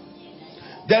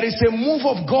 there is a move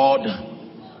of God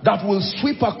that will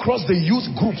sweep across the youth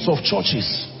groups of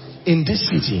churches in this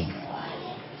city.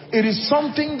 It is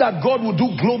something that God will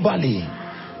do globally,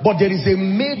 but there is a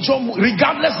major,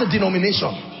 regardless of the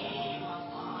denomination,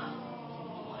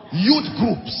 youth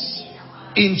groups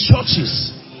in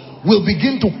churches will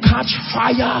begin to catch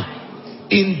fire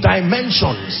in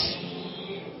dimensions.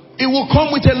 It will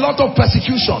come with a lot of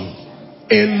persecution.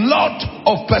 A lot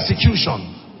of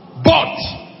persecution. But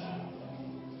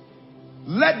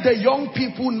let the young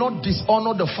people not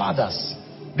dishonor the fathers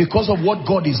because of what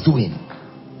God is doing.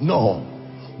 No.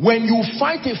 When you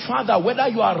fight a father, whether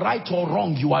you are right or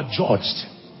wrong, you are judged.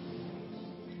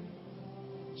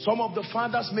 Some of the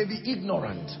fathers may be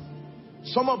ignorant.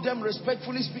 Some of them,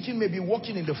 respectfully speaking, may be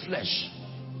walking in the flesh.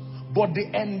 But the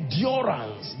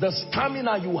endurance, the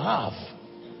stamina you have,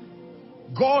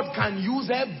 God can use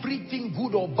everything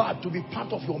good or bad to be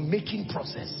part of your making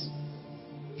process.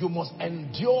 You must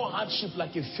endure hardship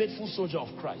like a faithful soldier of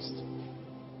Christ.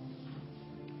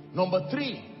 Number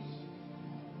 3,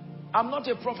 I'm not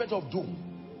a prophet of doom,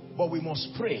 but we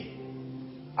must pray.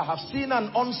 I have seen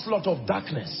an onslaught of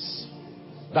darkness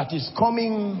that is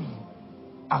coming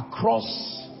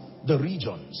across the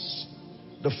regions.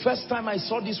 The first time I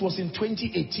saw this was in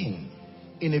 2018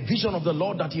 in a vision of the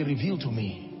Lord that He revealed to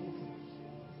me.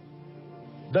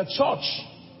 The church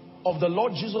of the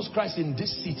Lord Jesus Christ in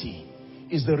this city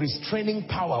is the restraining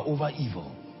power over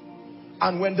evil.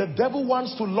 And when the devil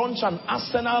wants to launch an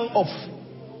arsenal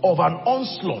of an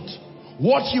onslaught,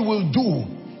 what he will do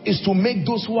is to make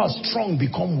those who are strong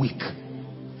become weak.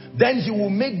 Then he will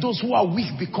make those who are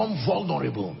weak become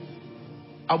vulnerable.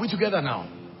 Are we together now?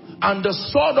 And the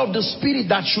sword of the Spirit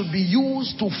that should be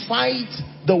used to fight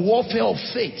the warfare of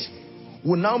faith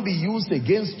will now be used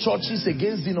against churches,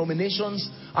 against denominations.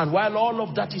 And while all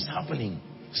of that is happening,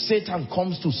 Satan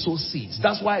comes to sow seeds.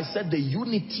 That's why I said the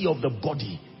unity of the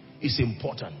body is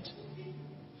important.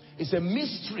 It's a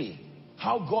mystery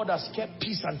how God has kept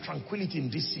peace and tranquility in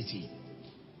this city,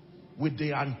 with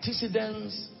the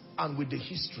antecedents and with the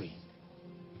history.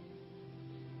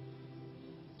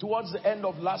 Towards the end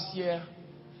of last year,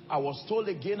 I was told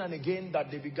again and again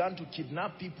that they began to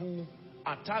kidnap people,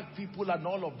 attack people and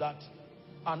all of that.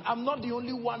 And I'm not the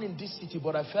only one in this city,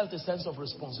 but I felt a sense of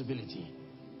responsibility.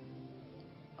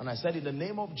 And I said, in the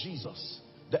name of Jesus,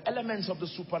 the elements of the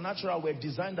supernatural were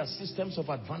designed as systems of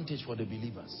advantage for the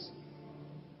believers.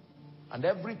 And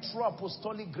every true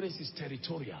apostolic grace is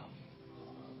territorial.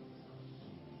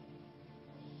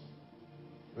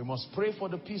 We must pray for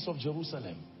the peace of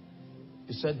Jerusalem.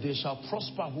 He said, they shall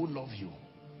prosper who love you.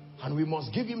 And we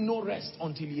must give Him no rest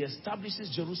until He establishes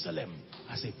Jerusalem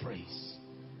as a praise.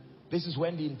 This is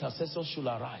when the intercessors should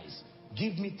arise.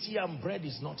 Give me tea and bread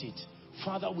is not it.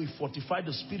 Father, we fortify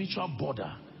the spiritual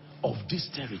border of this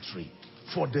territory.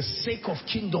 For the sake of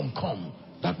kingdom come.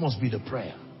 That must be the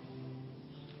prayer.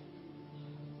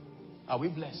 Are we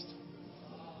blessed?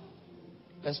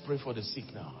 Let's pray for the sick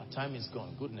now. Our time is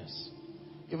gone. Goodness.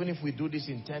 Even if we do this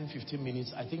in 10-15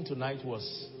 minutes, I think tonight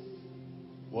was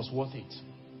worth it.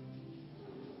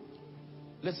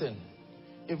 Listen,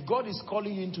 if God is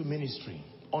calling you into ministry,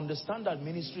 understand that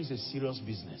ministry is a serious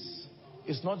business.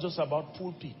 It's not just about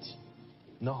pulpit.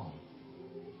 No.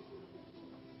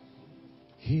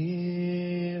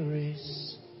 Here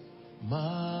is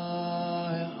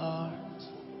My heart,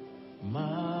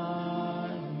 my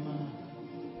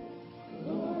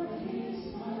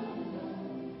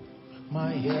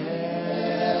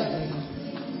everything.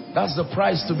 That's the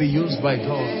price to be used by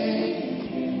God.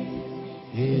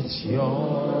 It's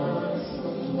yours.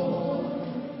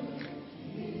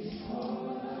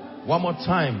 One more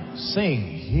time, sing.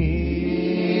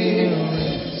 Here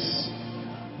is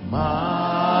my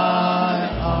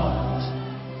heart,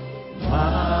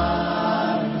 my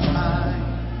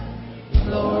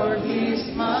Lord, He's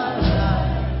my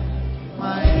life,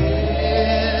 my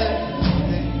everything.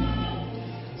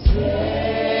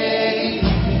 Take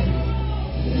it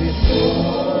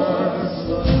before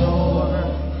the Lord.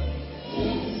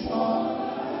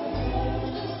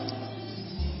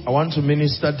 I want to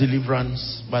minister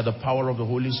deliverance by the power of the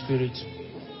Holy Spirit.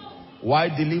 Why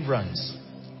deliverance?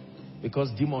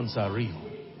 Because demons are real.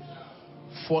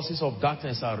 Forces of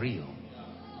darkness are real.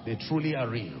 They truly are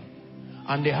real.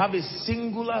 And they have a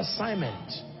singular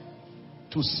assignment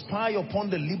to spy upon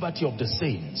the liberty of the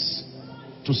saints,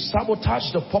 to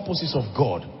sabotage the purposes of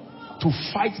God, to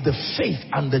fight the faith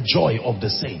and the joy of the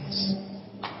saints.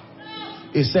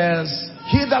 It says,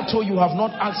 hitherto you have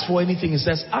not asked for anything. It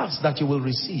says, ask that you will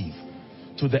receive,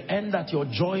 to the end that your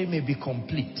joy may be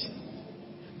complete.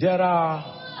 There are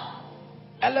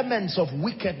elements of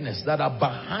wickedness that are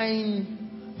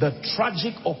behind the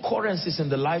tragic occurrences in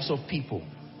the lives of people.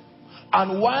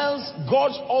 And whilst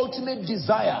God's ultimate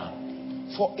desire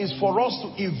is for us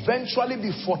to eventually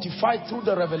be fortified through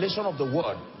the revelation of the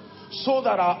word, so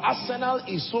that our arsenal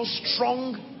is so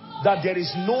strong that there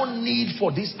is no need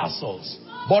for these assaults.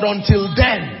 But until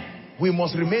then, we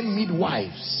must remain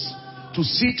midwives to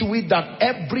see to it that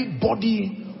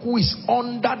everybody who is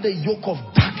under the yoke of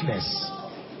darkness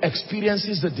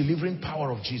experiences the delivering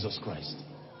power of Jesus Christ.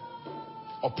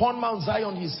 Upon Mount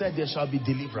Zion, he said, there shall be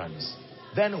deliverance,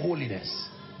 then holiness,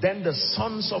 then the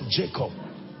sons of Jacob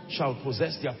shall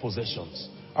possess their possessions.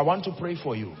 I want to pray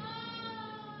for you.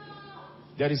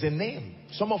 There is a name.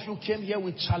 Some of you came here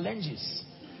with challenges.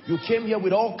 You came here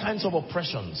with all kinds of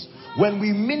oppressions. When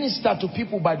we minister to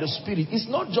people by the Spirit, it's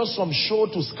not just some show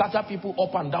to scatter people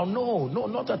up and down. No,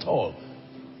 not at all.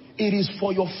 It is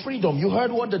for your freedom. You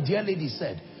heard what the dear lady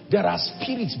said. There are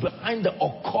spirits behind the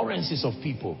occurrences of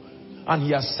people. And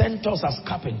he has sent us as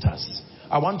carpenters.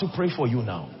 I want to pray for you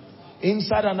now,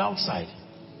 inside and outside,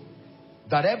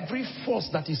 that every force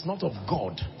that is not of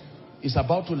God is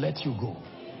about to let you go.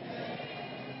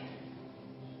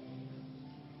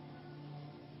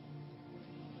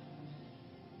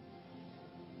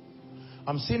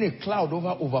 I'm seeing a cloud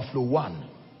over overflow 1,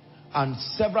 and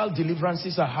several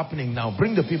deliverances are happening now.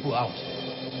 Bring the people out.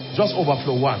 Just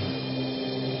overflow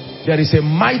 1. There is a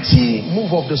mighty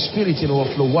move of the Spirit in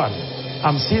overflow 1.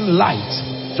 I'm seeing light.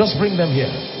 Just bring them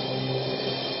here.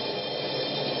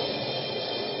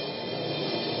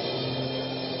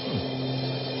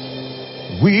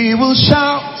 We will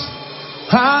shout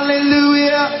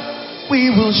hallelujah. We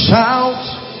will shout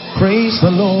praise the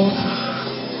Lord.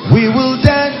 We will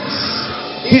dance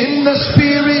in the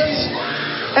Spirit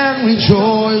and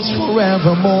rejoice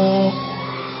forevermore.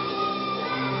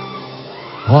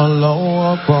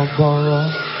 Allah Akbar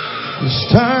is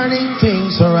turning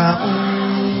things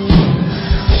around.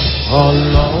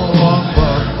 Allah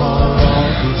Akbar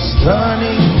is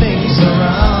turning things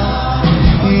around.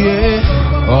 Yeah,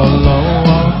 Allah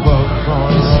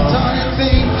Akbar is turning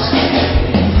things.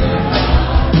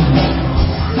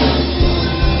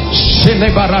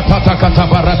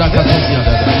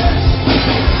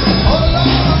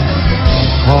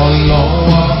 Allah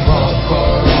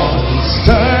Akbar is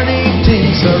turning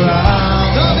things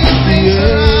around.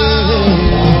 Yeah.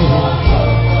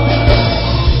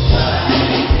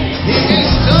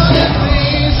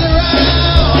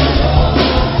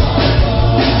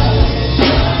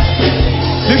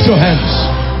 Lift your hands.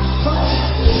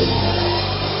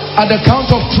 At the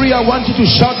count of 3, I want you to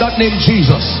shout that name,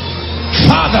 Jesus.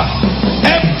 Father,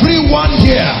 everyone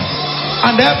here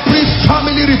and every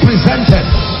family represented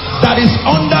that is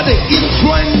under the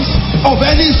influence of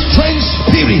any strange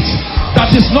spirit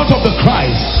that is not of the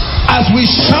Christ, as we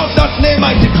shout that name,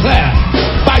 I declare,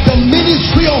 by the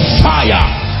ministry of fire,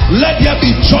 let there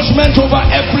be judgment over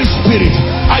every spirit.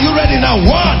 Are you ready now? 1,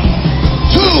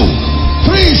 2,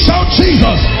 3, shout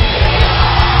Jesus.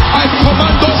 I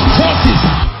command those forces.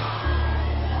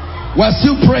 We're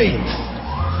still praying.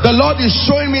 The Lord is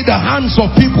showing me the hands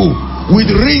of people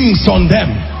with rings on them.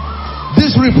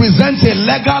 This represents a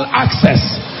legal access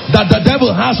that the devil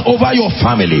has over your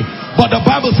family. But the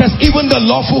Bible says even the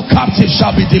lawful captive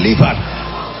shall be delivered.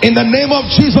 In the name of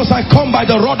Jesus, I come by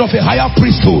the rod of a higher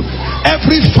priesthood.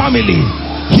 Every family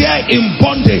here in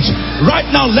bondage, right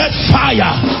now let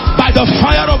fire, by the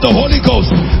fire of the Holy Ghost,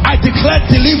 I declare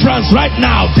deliverance right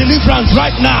now. Deliverance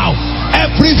right now.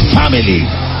 Every family,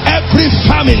 every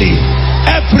family,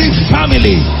 every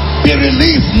family be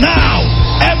released now.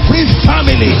 Every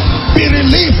family be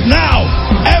released now.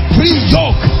 Every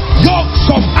yoke, yokes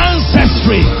of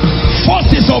ancestry,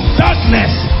 forces of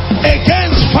darkness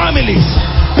against families,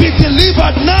 be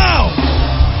delivered now.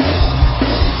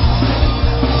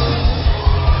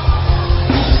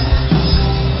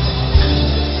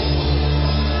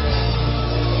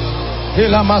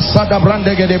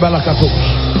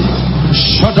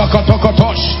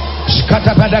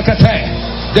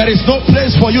 There is no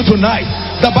place for you tonight.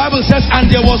 The Bible says,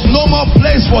 and there was no more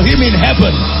place for him in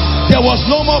heaven. There was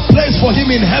no more place for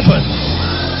him in heaven.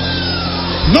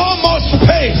 No more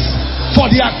space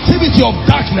for the activity of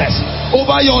darkness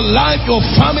over your life, your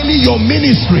family, your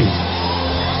ministry.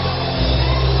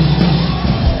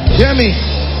 Hear me.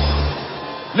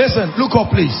 Listen, look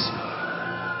up please.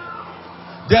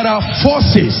 There are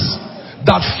forces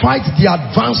that fight the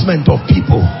advancement of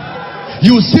people.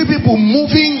 You see people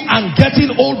moving and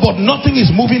getting old, but nothing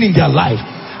is moving in their life.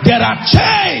 There are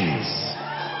chains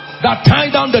that tie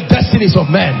down the destinies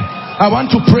of men. I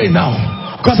want to pray now,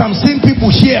 because I'm seeing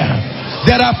people here.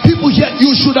 There are people here,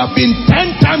 you should have been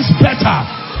 10 times better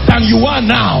than you are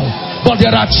now, but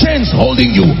there are chains holding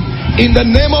you. In the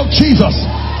name of Jesus,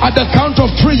 at the count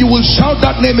of 3, you will shout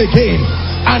that name again,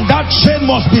 and that chain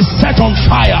must be set on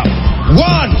fire. 1,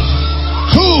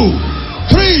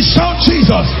 2, 3, shout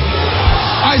Jesus.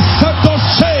 I set those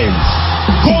chains.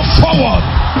 Go forward.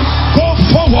 Go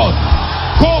forward.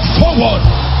 Go forward.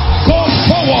 Go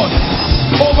forward.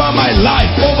 Over my life,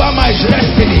 over my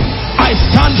destiny. I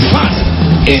stand fast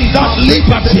in that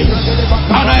liberty,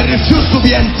 and I refuse to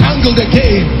be entangled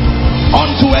again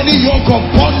onto any yoke of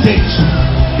bondage.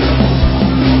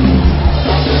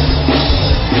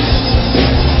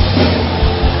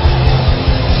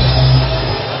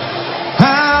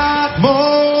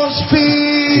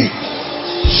 Atmosphere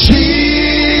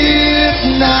shift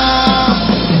now,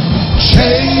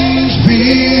 chains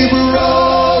be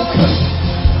broken,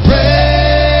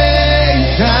 break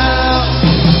down,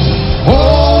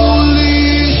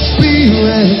 Holy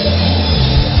Spirit,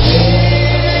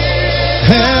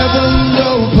 heaven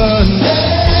open.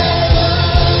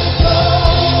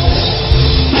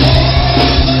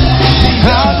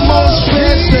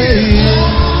 Atmosphere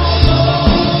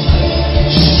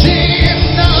shift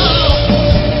now,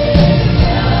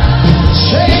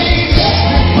 chains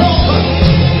be broken,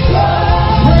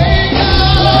 break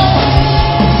down,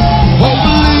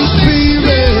 Holy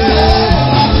Spirit,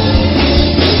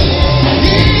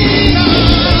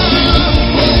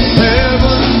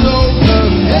 heaven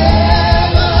open.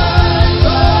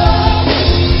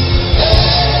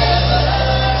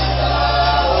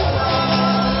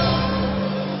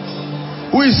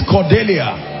 Who is Cordelia?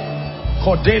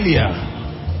 Cordelia.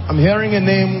 I'm hearing a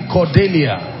name,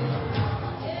 Cordelia.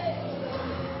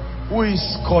 Who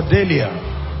is Cordelia?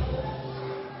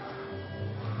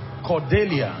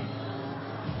 Cordelia.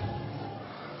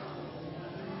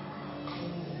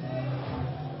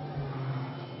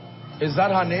 Is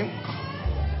that her name?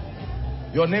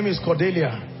 Your name is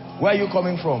Cordelia. Where are you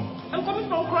coming from? I'm coming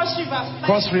from Cross River.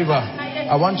 Cross River.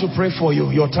 I want to pray for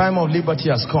you. Your time of liberty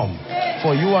has come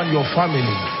for you and your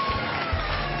family.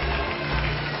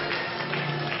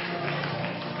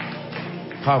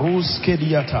 Harus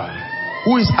Kediata.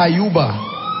 Who is Ayuba?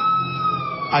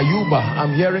 Ayuba.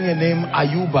 I'm hearing a name,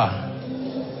 Ayuba.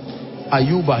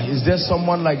 Ayuba. Is there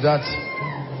someone like that?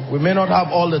 We may not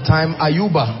have all the time.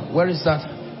 Ayuba. Where is that?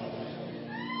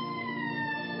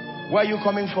 Where are you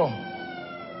coming from?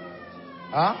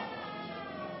 Huh?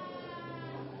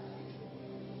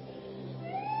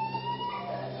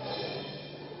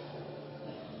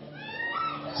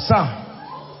 Sir,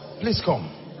 please come.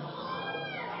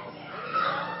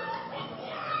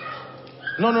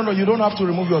 No, you don't have to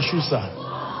remove your shoes, sir.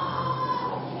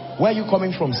 Where are you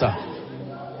coming from, sir?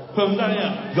 From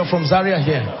Zaria. You're from Zaria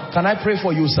here. Can I pray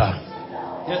for you, sir?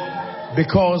 Yes.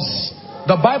 Because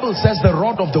the Bible says the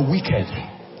rod of the wicked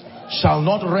shall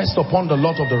not rest upon the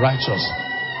lot of the righteous.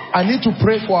 I need to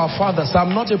pray for our fathers.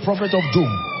 I'm not a prophet of doom,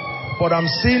 but I'm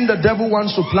seeing the devil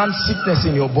wants to plant sickness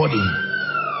in your body.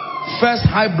 First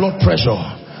high blood pressure,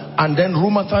 and then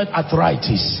rheumatoid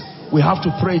arthritis. We have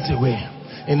to pray it away.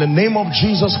 In the name of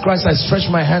Jesus Christ, I stretch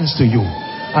my hands to you,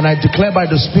 and I declare by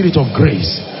the Spirit of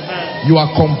grace, you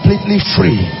are completely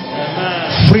free.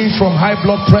 Free from high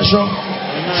blood pressure,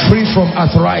 free from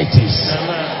arthritis.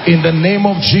 In the name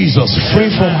of Jesus,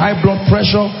 free from high blood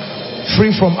pressure,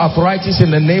 free from arthritis in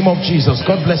the name of Jesus.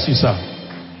 God bless you, sir.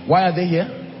 Why are they here?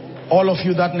 All of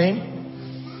you that name?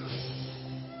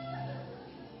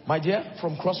 My dear,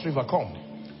 from Cross River, come.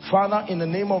 Father, in the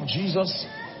name of Jesus,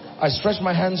 I stretch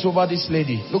my hands over this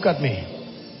lady. Look at me.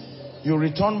 You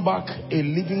return back a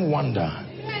living wonder.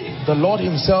 The Lord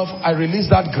himself, I release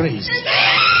that grace.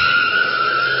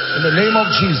 In the name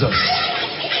of Jesus.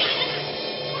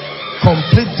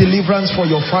 Complete deliverance for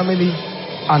your family,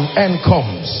 and end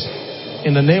comes.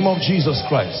 In the name of Jesus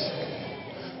Christ.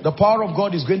 The power of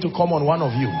God is going to come on one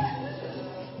of you.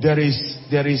 There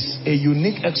is a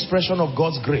unique expression of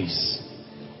God's grace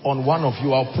on one of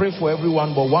you. I'll pray for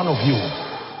everyone, but one of you,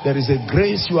 there is a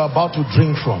grace you are about to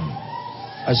drink from.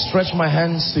 I stretch my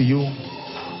hands to you.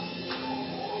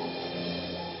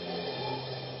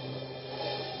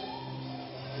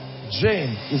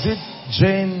 Jane, is it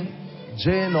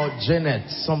Jane or Janet,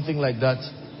 something like that?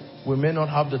 We may not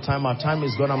have the time. Our time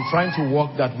is gone. I'm trying to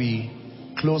work that we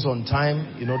close on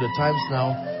time. You know the times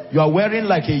now. You are wearing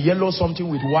like a yellow something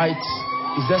with white.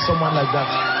 Is there someone like that?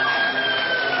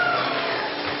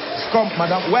 Come,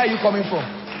 madam. Where are you coming from?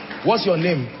 What's your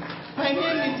name? My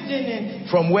name is Janet.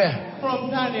 From where?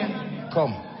 From Zaria.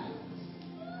 Come.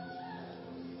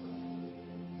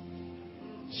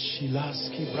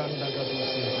 Shilaski Branda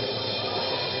Gadosi.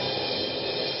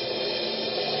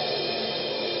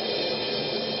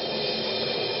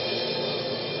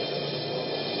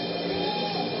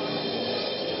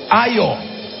 Ayo.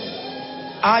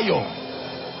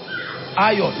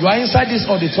 You are inside this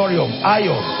auditorium.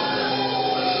 Ayo.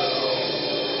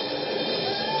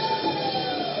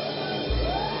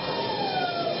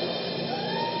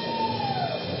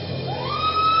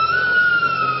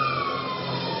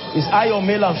 Is Ayo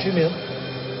male and female?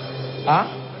 Huh?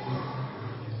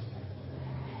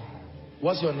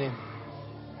 What's your name?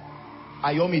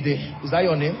 Ayomide. Is that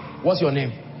your name? What's your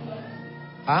name?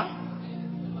 Huh?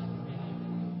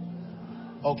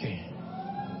 Okay.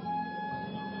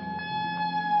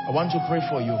 I want to pray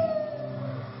for you.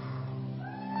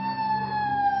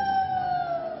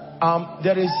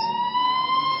 There is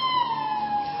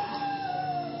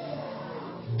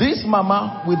this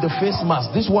mama with the face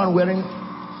mask. This one wearing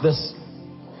this.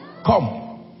 Come.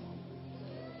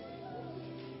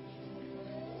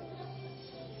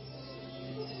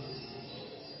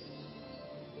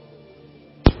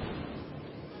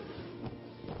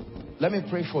 Let me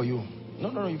pray for you.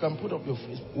 No, you can put up your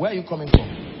face. Where are you coming from?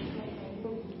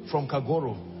 From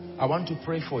Kagoro. I want to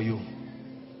pray for you.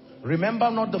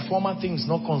 Remember not the former things,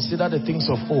 nor consider the things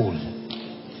of old.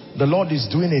 The Lord is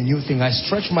doing a new thing. I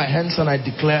stretch my hands and I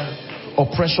declare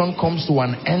oppression comes to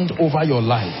an end over your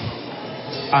life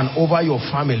and over your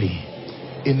family.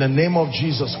 In the name of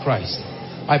Jesus Christ.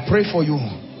 I pray for you.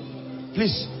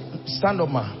 Please, stand up,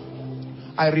 ma.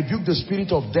 I rebuke the spirit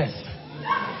of death.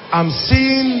 I'm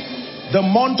seeing the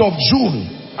month of June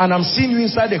and I'm seeing you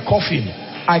inside a coffin.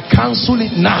 I cancel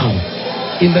it now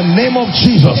in the name of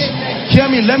Jesus.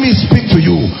 Hear me, let me speak to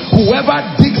you. Whoever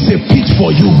digs a pit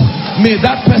for you, may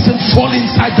that person fall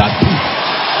inside that pit.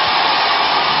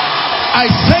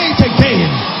 I say it again.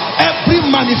 Every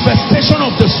manifestation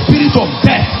of the spirit of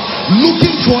death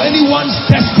looking for anyone's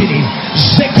destiny,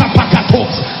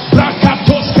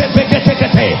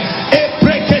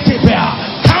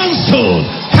 cancelled,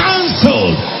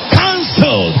 cancelled,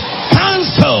 cancelled,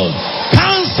 cancelled,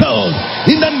 cancelled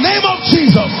in the name of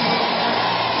Jesus.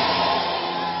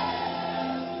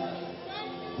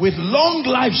 With long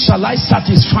life shall I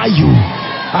satisfy you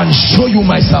and show you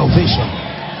my salvation.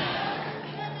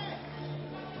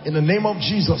 In the name of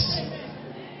Jesus,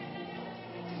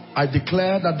 I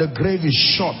declare that the grave is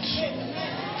shut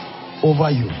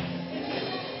over you.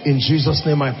 In Jesus'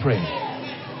 name I pray.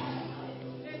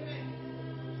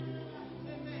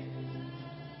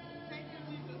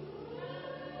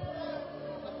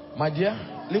 My dear,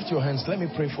 lift your hands. Let me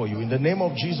pray for you. In the name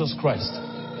of Jesus Christ,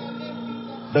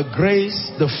 the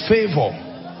grace, the favor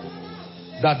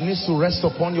that needs to rest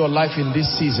upon your life in this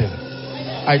season,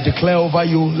 I declare over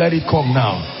you, let it come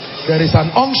now. There is an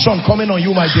unction coming on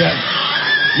you, my dear.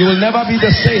 You will never be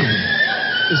the same.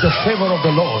 It's the favor of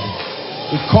the Lord.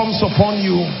 It comes upon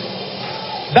you.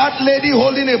 That lady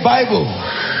holding a Bible,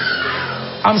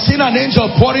 I'm seeing an angel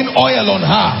pouring oil on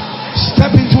her.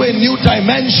 Step into a new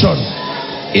dimension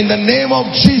in the name of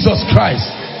Jesus Christ.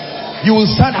 You will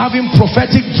start having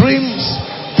prophetic dreams,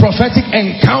 prophetic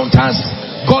encounters.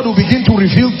 God will begin to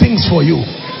reveal things for you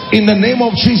in the name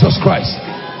of Jesus Christ.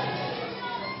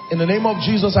 In the name of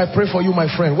Jesus, I pray for you,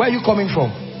 my friend. Where are you coming from?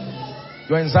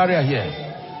 You're in Zaria here.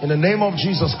 In the name of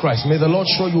Jesus Christ, may the Lord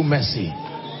show you mercy.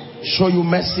 Show you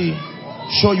mercy.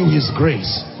 Show you his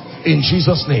grace. In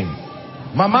Jesus' name.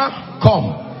 Mama,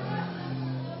 come.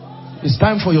 It's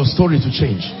time for your story to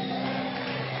change.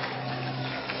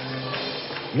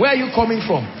 Where are you coming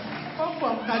from? Come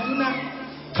from Kaduna.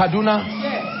 Kaduna?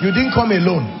 Yes. You didn't come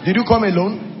alone. Did you come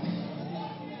alone?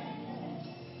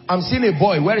 I'm seeing a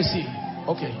boy. Where is he?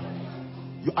 Okay.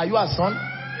 Are you her son?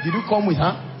 Did you come with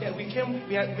her? Yeah, we came.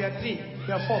 We are 3.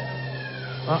 We are 4.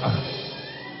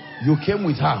 You came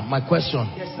with her. My question.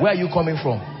 Yes, sir. Where are you coming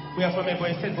from? We are from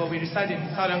Ebonyi State, but we reside in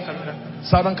Southern Kaduna.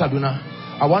 Southern Kaduna.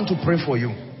 I want to pray for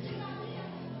you.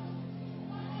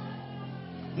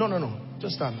 No.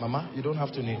 Just stand, Mama. You don't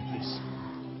have to kneel, please.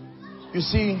 You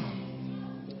see,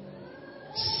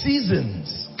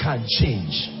 seasons can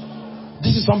change.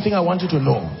 This is something I want you to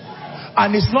know.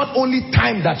 And it's not only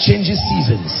time that changes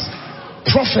seasons.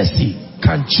 Prophecy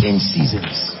can change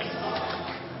seasons.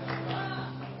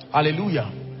 Hallelujah.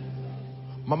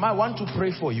 Mama, I want to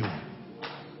pray for you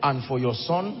and for your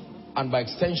son, and by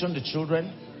extension the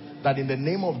children, that in the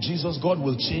name of Jesus, God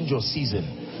will change your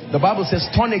season. The Bible says,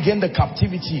 turn again the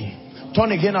captivity.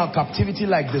 Turn again our captivity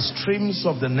like the streams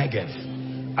of the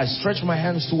Negev. I stretch my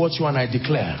hands towards you and I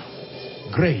declare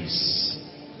grace,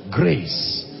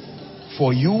 grace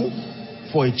for you,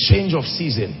 for a change of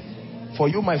season. For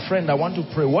you, my friend, I want to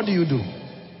pray. What do you do?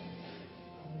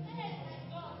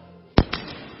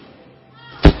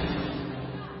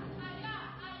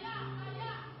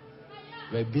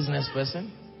 You're a business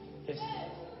person? Yes.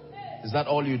 Is that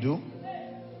all you do?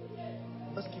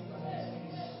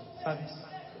 Service.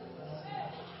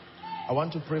 I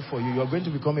want to pray for you. You're going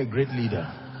to become a great leader.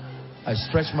 I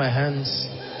stretch my hands.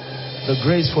 The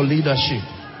grace for leadership.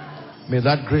 May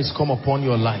that grace come upon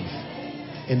your life.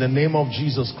 In the name of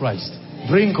Jesus Christ.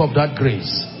 Drink of that grace.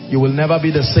 You will never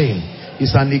be the same.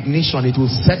 It's an ignition. It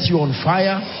will set you on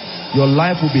fire. Your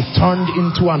life will be turned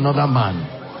into another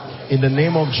man. In the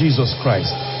name of Jesus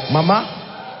Christ.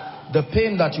 Mama, the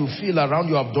pain that you feel around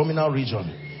your abdominal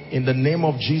region, in the name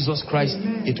of Jesus Christ,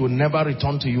 amen, it will never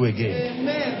return to you again.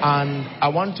 Amen. And I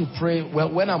want to pray. Well,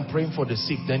 when I'm praying for the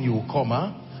sick, then you will come.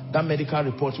 That medical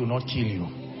report will not kill you.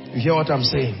 You hear what I'm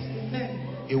saying?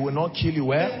 Amen. It will not kill you.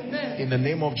 Where? Amen. In the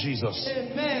name of Jesus.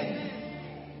 Amen.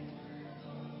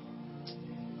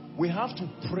 We have to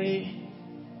pray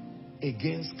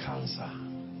against cancer.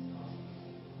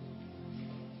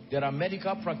 There are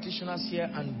medical practitioners here,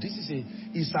 and this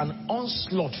is an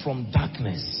onslaught from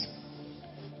darkness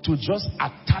to just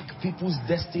attack people's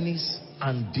destinies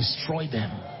and destroy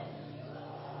them.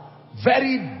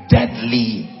 Very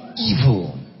deadly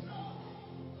evil.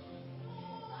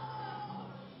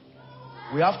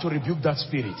 We have to rebuke that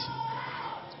spirit.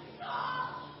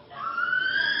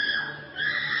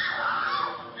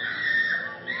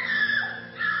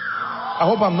 I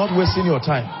hope I'm not wasting your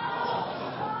time.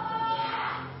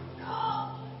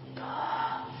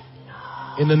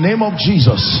 In the name of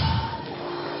Jesus,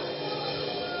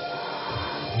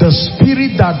 the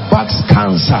spirit that backs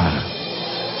cancer,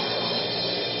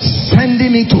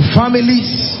 sending it to families,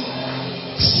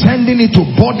 sending it to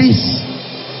bodies,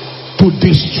 to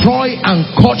destroy and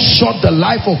cut short the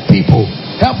life of people.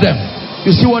 Help them.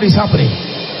 You see what is happening?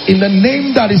 In the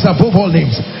name that is above all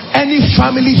names, any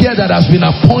family here that has been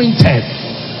appointed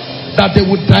that they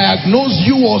would diagnose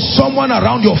you or someone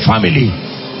around your family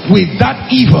with that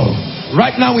evil,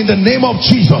 right now in the name of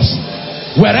Jesus,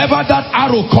 wherever that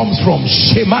arrow comes from,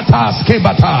 Shemata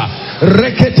Skebata,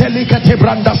 Reketelikate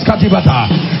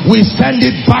Brandaskatibata, we send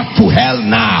it back to hell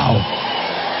now.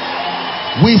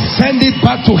 We send it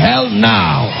back to hell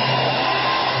now.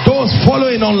 Those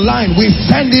following online, we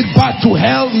send it back to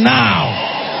hell now.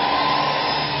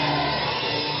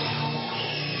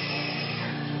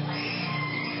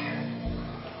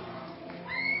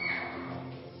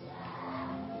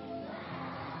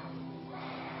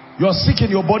 You're sick in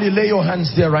your body, lay your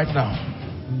hands there right now.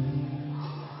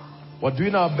 We're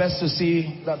doing our best to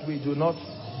see that we do not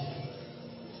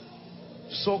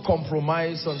so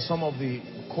compromise on some of the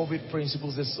COVID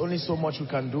principles. There's only so much we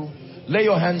can do. Lay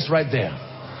your hands right there.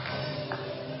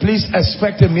 Please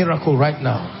expect a miracle right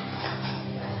now.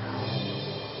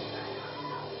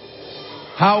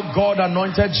 How God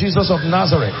anointed Jesus of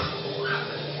Nazareth.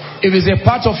 If it's a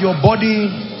part of your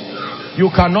body you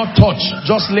cannot touch,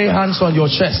 just lay hands on your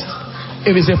chest.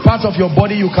 If it's a part of your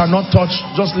body you cannot touch,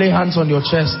 just lay hands on your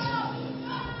chest.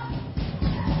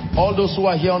 All those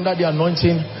who are here under the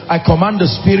anointing, I command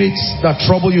the spirits that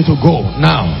trouble you to go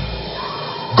now.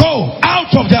 Go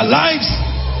out of their lives,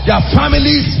 their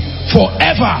families,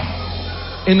 forever.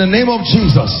 In the name of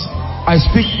Jesus, I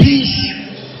speak peace,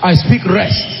 I speak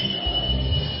rest.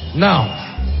 Now,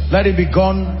 let it be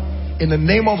gone in the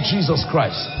name of Jesus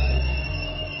Christ.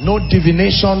 No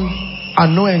divination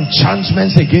and no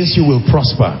enchantments against you will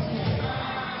prosper.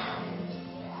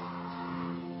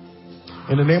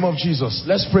 In the name of Jesus,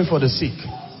 let's pray for the sick.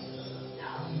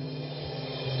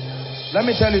 Let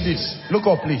me tell you this. Look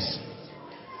up, please.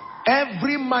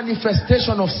 Every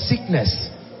manifestation of sickness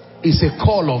is a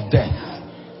call of death.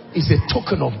 Is a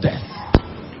token of death.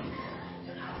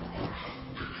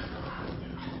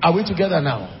 Are we together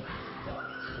now?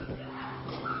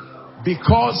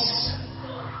 Because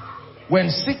when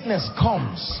sickness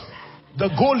comes, the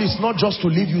goal is not just to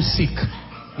leave you sick.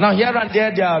 Now here and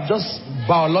there are just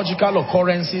biological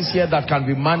occurrences here that can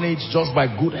be managed just by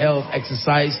good health,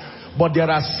 exercise. But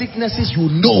there are sicknesses you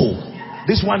know.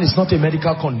 This one is not a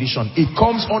medical condition. It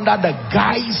comes under the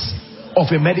guise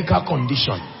of a medical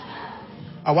condition.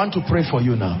 I want to pray for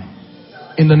you now.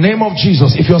 In the name of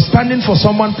Jesus, if you're standing for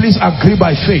someone, please agree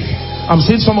by faith. I'm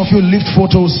seeing some of you lift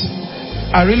photos.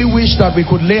 I really wish that we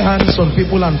could lay hands on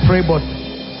people and pray, but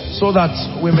so that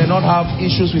we may not have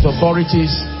issues with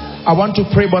authorities. I want to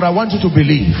pray, but I want you to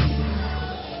believe.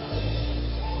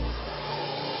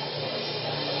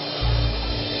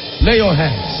 Lay your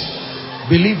hands.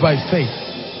 Believe by faith.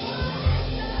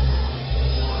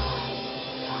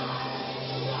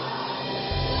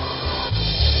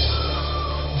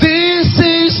 This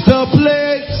is the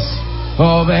place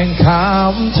of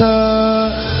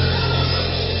encounter.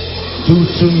 Do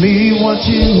to me what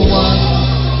you want.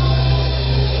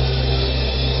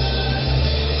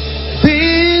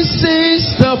 This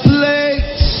is the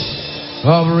place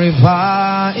of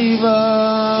revival.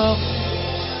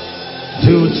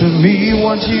 Do to me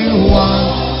what you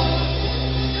want.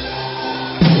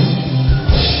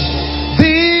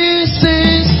 This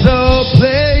is the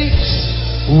place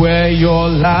where your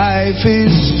life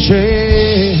is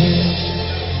changed.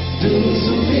 Do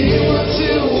to me what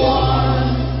you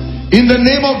want. In the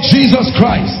name of Jesus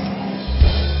Christ.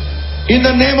 In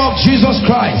the name of Jesus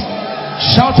Christ.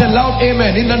 Shout a loud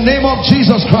amen. In the name of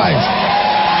Jesus Christ.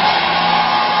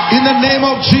 In the name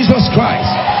of Jesus Christ.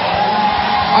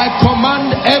 I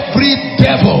command every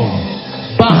devil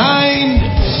behind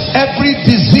every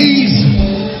disease,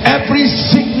 every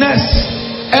sickness,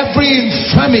 every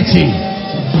infirmity.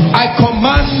 I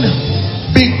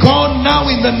command, be gone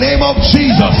now in the name of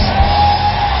Jesus.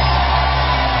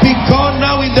 Be gone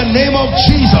now in the name of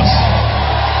Jesus.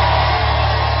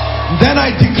 Then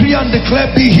I decree and declare,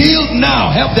 be healed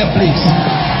now. Help them please.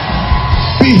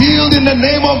 Be healed in the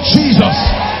name of Jesus.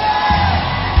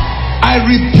 I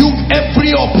rebuke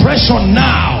every oppression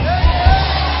now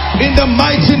in the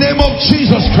mighty name of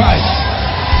Jesus Christ.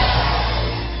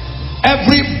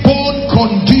 Every bone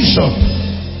condition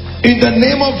in the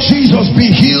name of Jesus be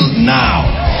healed now.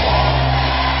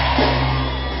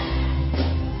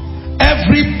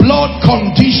 Every blood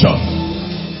condition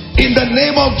in the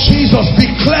name of Jesus be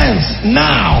cleansed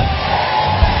now.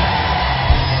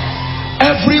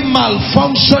 Every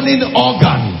malfunctioning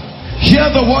organ, hear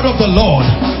the word of the Lord.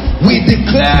 We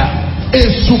declare a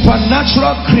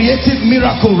supernatural creative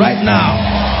miracle right now.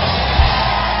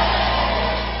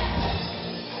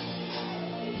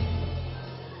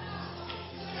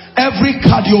 Every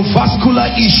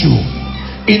cardiovascular issue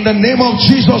in the name of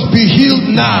Jesus be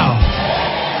healed now.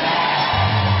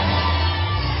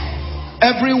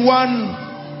 Everyone,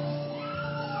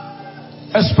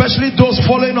 especially those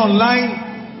following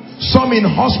online, some in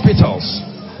hospitals,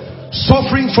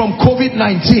 suffering from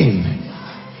COVID-19.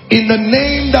 In the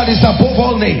name that is above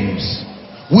all names,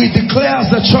 we declare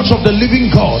as the church of the living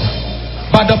God,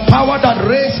 by the power that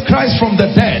raised Christ from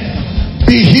the dead,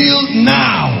 be healed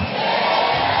now.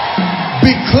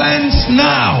 Be cleansed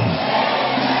now.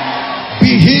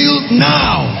 Be healed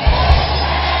now.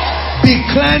 Be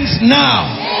cleansed now.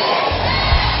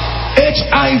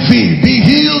 HIV, be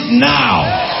healed now.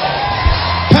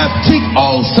 Peptic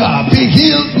ulcer, be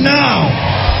healed now.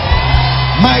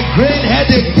 Migraine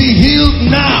headache, be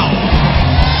healed now.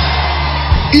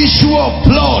 Issue of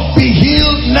blood, be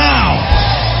healed now.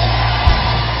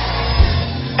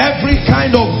 Every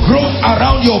kind of growth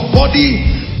around your body,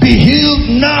 be healed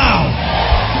now.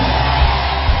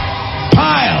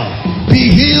 Pile, be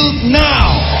healed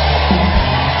now.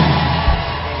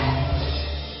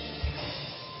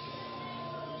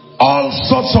 All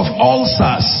sorts of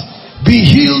ulcers, be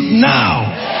healed now.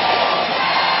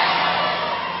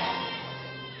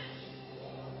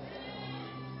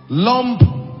 Lump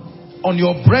on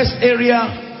your breast area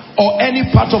or any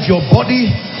part of your body,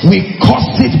 we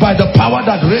curse it by the power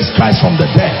that raised Christ from the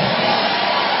dead.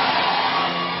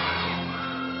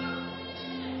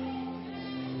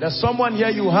 There's someone here,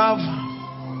 you have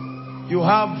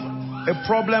a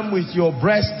problem with your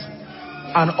breast,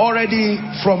 and already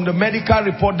from the medical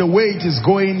report, the way it is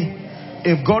going,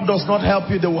 if God does not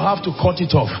help you, they will have to cut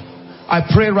it off. I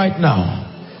pray right now,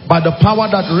 by the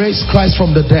power that raised Christ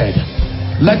from the dead,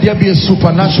 Let there be a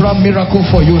supernatural miracle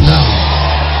for you now.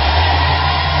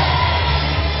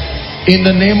 In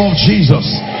the name of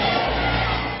Jesus.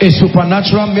 A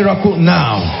supernatural miracle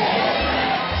now.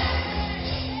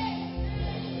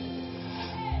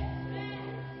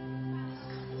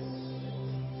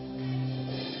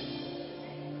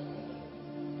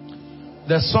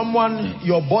 There's someone,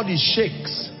 your body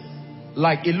shakes.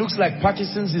 Like it looks like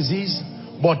Parkinson's disease,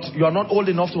 but you are not old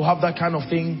enough to have that kind of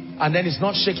thing. And then it's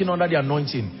not shaking under the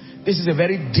anointing. This is a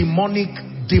very demonic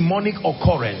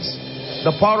occurrence.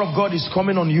 The power of God is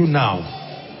coming on you now.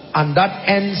 And that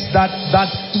ends that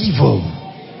evil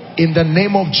in the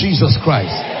name of Jesus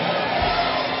Christ.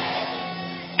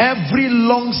 Every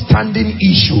long-standing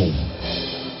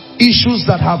issues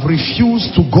that have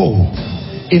refused to go,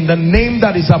 in the name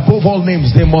that is above all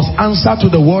names, they must answer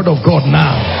to the word of God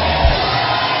now.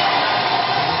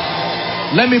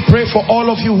 Let me pray for all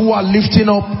of you who are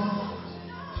lifting up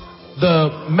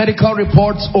the medical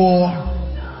reports or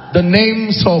the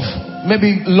names of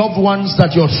maybe loved ones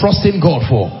that you're trusting God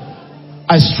for.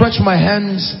 I stretch my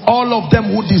hands, all of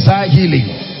them who desire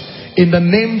healing, in the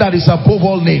name that is above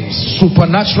all names,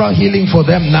 supernatural healing for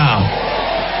them now.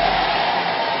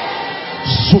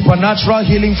 Supernatural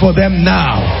healing for them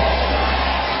now.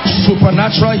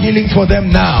 Supernatural healing for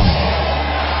them now.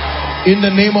 In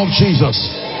the name of Jesus.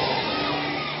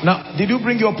 Now, did you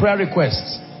bring your prayer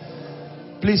requests?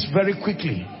 Please, very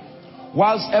quickly.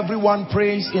 Whilst everyone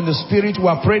prays in the spirit, we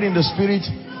are praying in the spirit.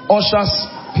 Ushers,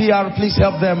 PR, please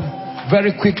help them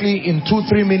very quickly in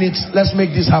 2-3 minutes. Let's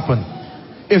make this happen.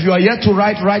 If you are yet to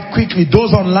write quickly.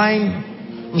 Those online,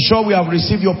 I'm sure we have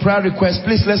received your prayer request.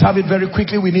 Please, let's have it very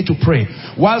quickly. We need to pray.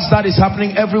 Whilst that is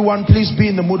happening, everyone, please be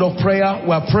in the mood of prayer. We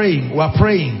are praying.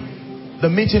 The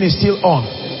meeting is still on.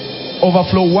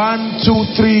 Overflow 1,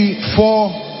 2, 3,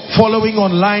 4. Following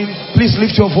online, please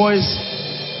lift your voice.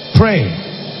 Pray.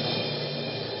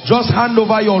 Just hand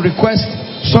over your request.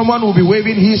 Someone will be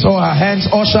waving his or her hands.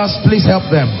 Ushers, please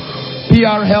help them.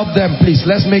 PR, help them, please.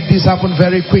 Let's make this happen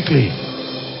very quickly.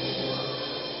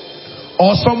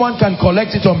 Or someone can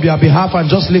collect it on their behalf and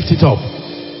just lift it up.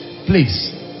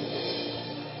 Please.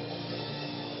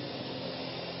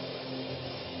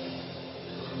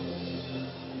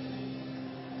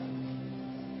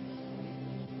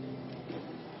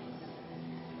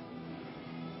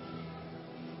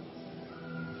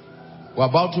 We're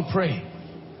about to pray.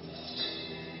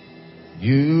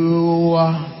 You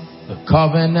are the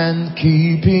covenant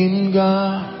keeping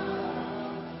God.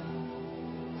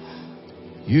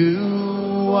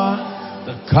 You are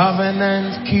the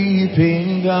covenant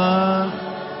keeping God.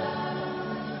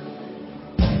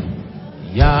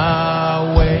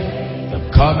 Yahweh, the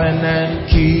covenant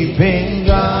keeping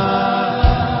God.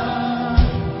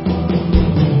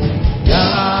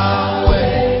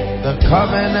 Yahweh, the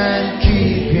covenant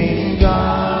keeping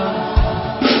God.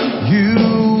 You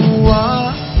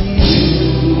are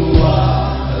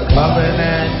the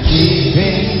covenant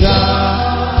keeping God.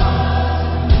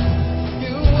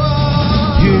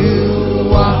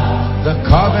 The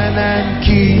covenant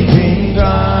keeping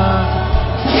God.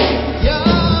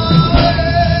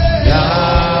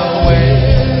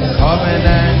 Yahweh, the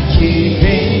covenant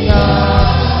keeping God.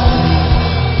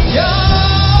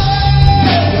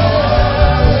 Yahweh,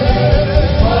 the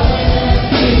covenant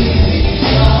keeping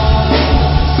God.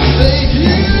 Say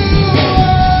you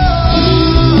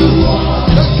are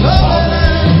the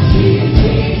covenant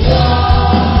keeping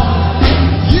God.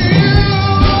 You are.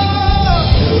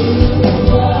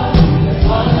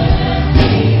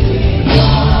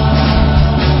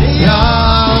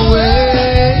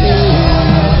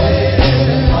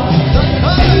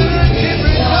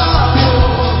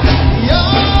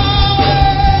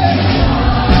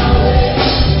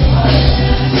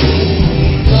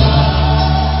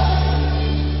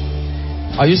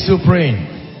 Are you still praying?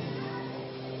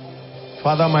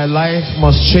 Father, my life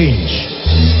must change.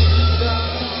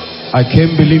 I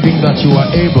came believing that you are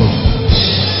able.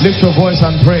 Lift your voice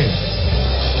and pray.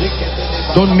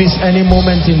 Don't miss any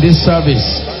moment in this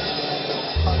service.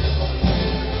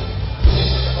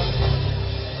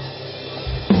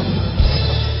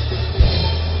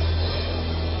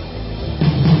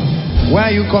 Where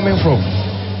are you coming from?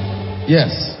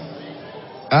 Yes.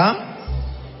 Huh?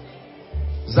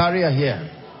 Zaria here.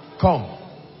 Come.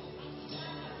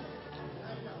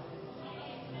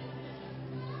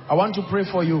 I want to pray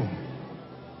for you.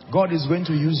 God is going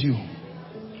to use you.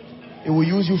 He will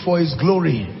use you for His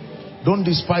glory. Don't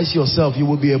despise yourself. You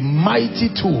will be a mighty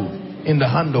tool in the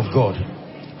hand of God.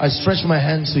 I stretch my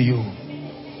hands to you.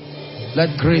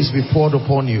 Let grace be poured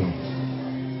upon you.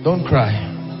 Don't cry.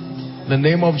 In the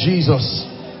name of Jesus.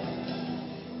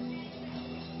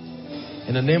 In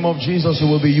In the name of Jesus, you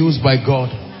will be used by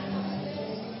God.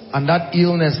 And that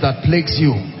illness that plagues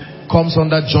you comes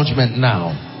under judgment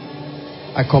now.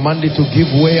 I command it to give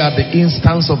way at the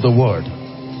instance of the word.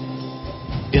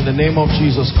 In the name of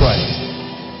Jesus Christ.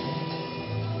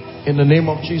 In the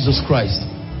name of Jesus Christ.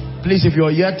 Please, if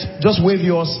you're yet, just wave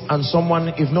yours, and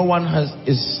someone, if no one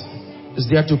is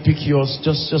there to pick yours,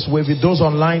 just wave it. Those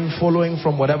online following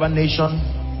from whatever nation,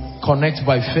 connect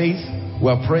by faith.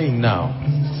 We're praying now.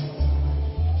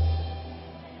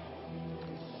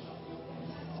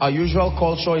 Our usual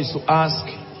culture is to ask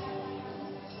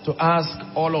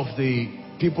all of the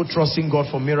people trusting God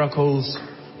for miracles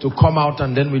to come out,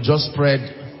 and then we just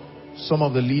spread some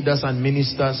of the leaders and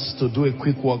ministers to do a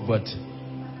quick work. But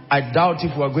I doubt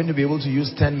if we're going to be able to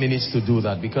use 10 minutes to do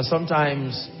that, because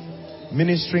sometimes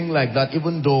ministering like that,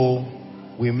 even though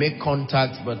we make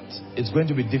contact, but it's going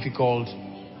to be difficult.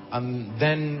 And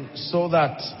then so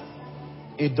that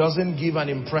it doesn't give an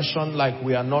impression like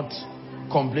we are not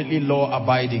completely law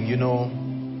abiding, you know,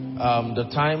 the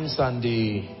times and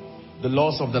the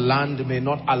laws of the land may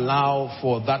not allow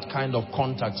for that kind of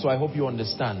contact. So I hope you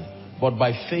understand. But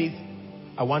by faith,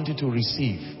 I want you to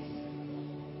receive.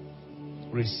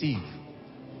 Receive.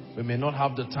 We may not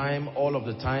have the time all of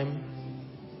the time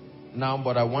now,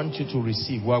 but I want you to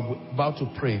receive. We're about to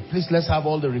pray. Please, let's have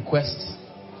all the requests.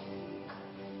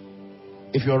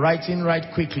 If you're writing,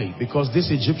 write quickly, because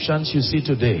these Egyptians you see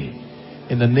today,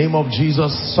 in the name of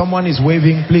Jesus, someone is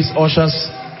waving. Please, ushers,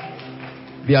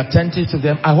 be attentive to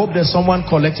them. I hope there's someone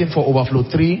collecting for overflow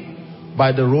 3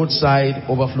 by the roadside.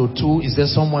 Overflow 2, is there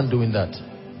someone doing that?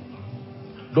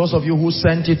 Those of you who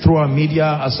sent it through our media,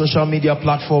 our social media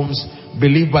platforms,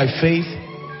 believe by faith.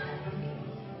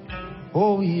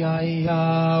 Oh yeah,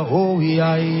 yeah, oh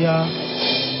yeah, yeah,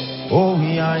 oh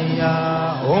yeah,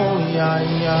 yeah, oh yeah,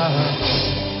 yeah,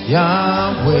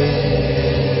 Yahweh.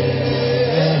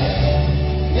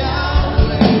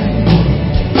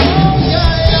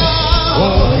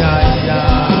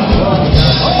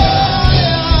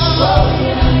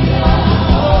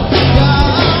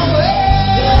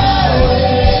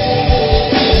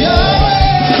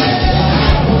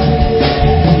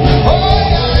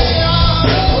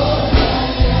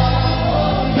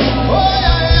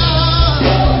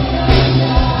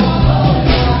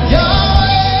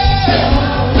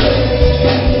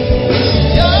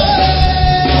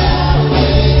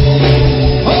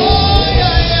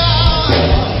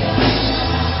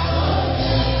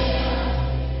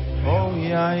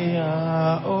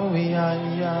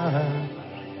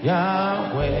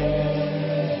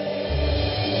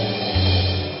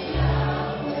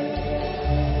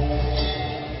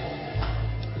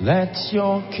 Let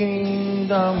your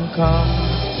kingdom come,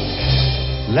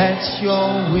 let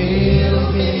your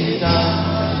will be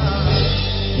done,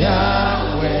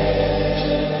 Yahweh.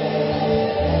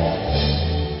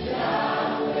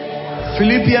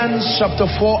 Philippians chapter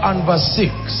 4 and verse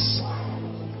 6.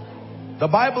 The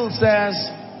Bible says,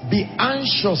 be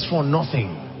anxious for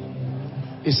nothing.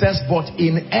 It says, but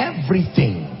in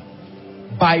everything,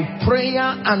 by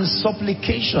prayer and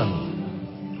supplication,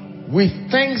 with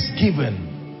thanksgiving,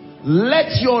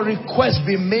 let your request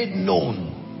be made known.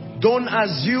 Don't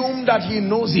assume that he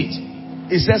knows it.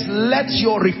 It says, let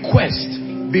your request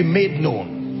be made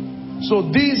known. So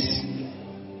this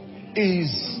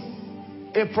is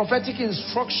a prophetic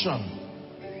instruction,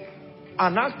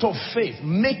 an act of faith,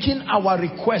 making our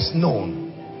request known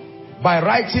by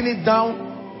writing it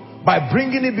down, by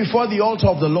bringing it before the altar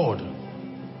of the Lord.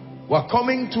 We're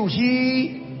coming to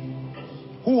He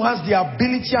who has the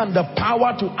ability and the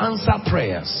power to answer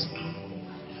prayers.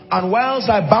 And whilst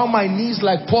I bow my knees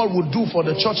like Paul would do for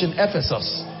the church in Ephesus,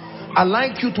 I'd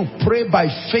like you to pray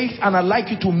by faith, and I'd like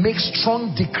you to make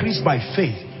strong decrees by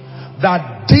faith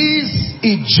that this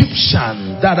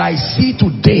Egyptian that I see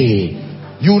today,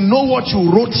 you know what you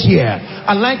wrote here.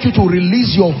 I'd like you to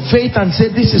release your faith and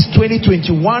say, this is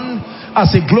 2021.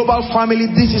 As a global family,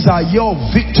 this is our year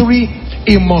of victory.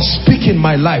 It must speak in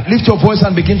my life. Lift your voice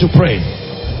and begin to pray.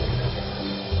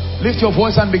 Lift your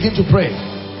voice and begin to pray.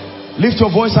 Lift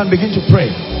your voice and begin to pray.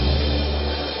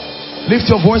 Lift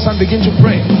your voice and begin to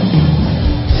pray.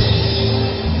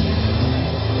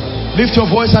 Lift your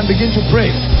voice and begin to pray.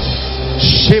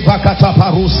 Shebakata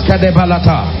parus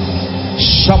kadebalata.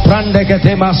 Shaprande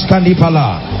ketemas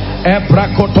kanipala.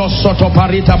 Ebrakoto soto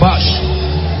parita bash.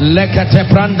 Lekete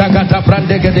pranda kata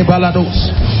prande kedebalados.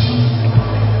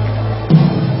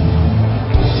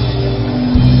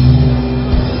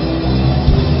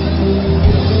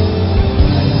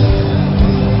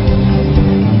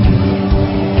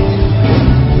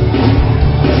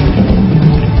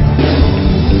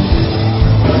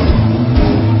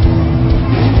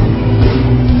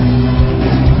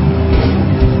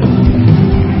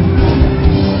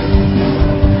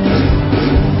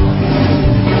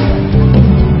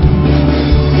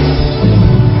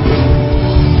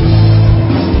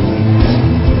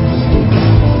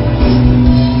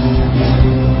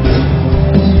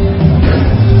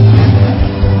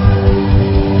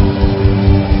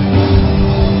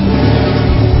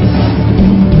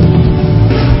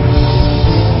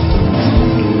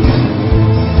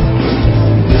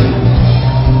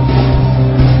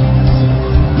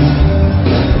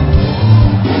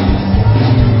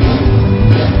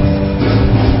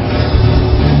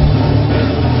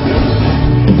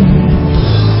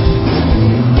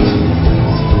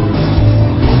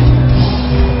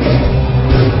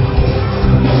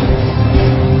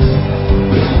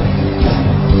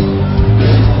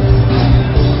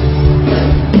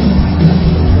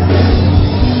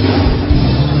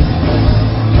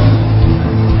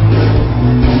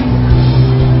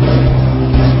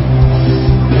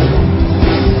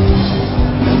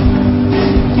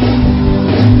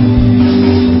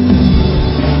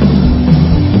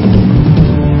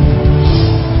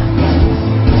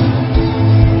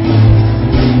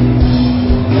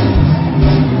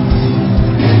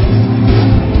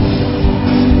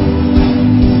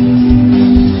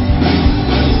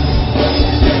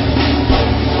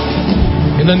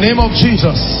 the name of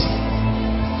Jesus.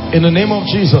 In the name of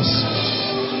Jesus.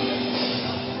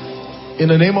 In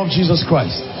the name of Jesus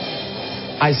Christ.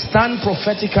 I stand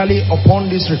prophetically upon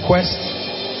this request,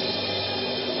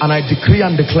 and I decree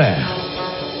and declare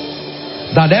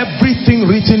that everything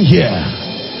written here,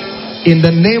 in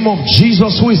the name of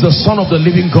Jesus, who is the Son of the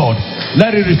living God,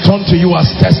 let it return to you as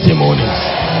testimonies.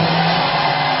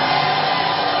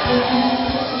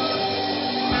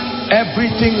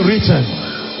 Everything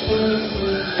written.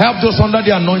 Help those under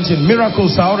the anointing.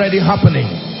 Miracles are already happening.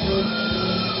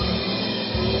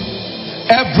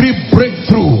 Every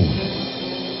breakthrough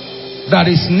that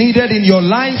is needed in your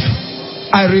life,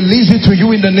 I release it to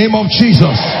you in the name of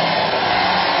Jesus.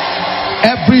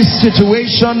 Every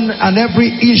situation and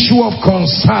every issue of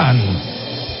concern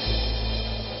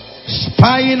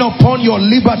spying upon your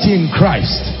liberty in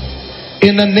Christ,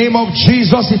 in the name of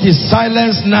Jesus, it is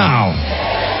silenced now.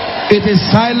 It is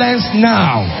silenced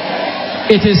now.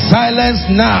 It is silenced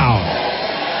now.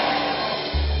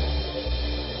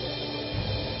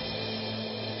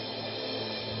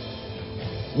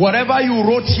 Whatever you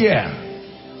wrote here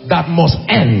that must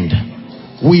end,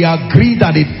 we agree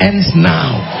that it ends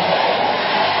now.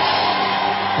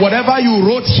 Whatever you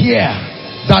wrote here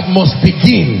that must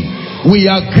begin,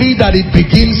 we agree that it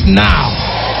begins now.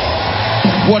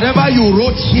 Whatever you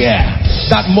wrote here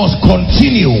that must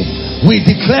continue, we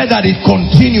declare that it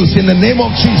continues in the name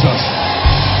of Jesus.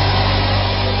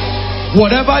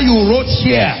 Whatever you wrote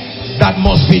here that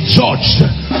must be judged,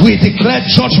 we declare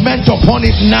judgment upon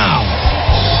it now.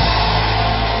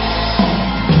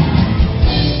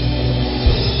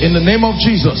 In the name of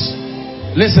Jesus.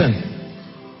 Listen,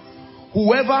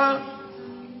 whoever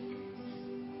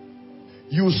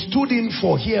you stood in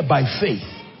for here by faith,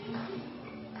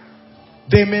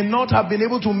 they may not have been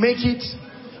able to make it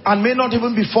and may not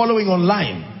even be following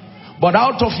online, but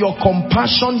out of your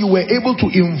compassion you were able to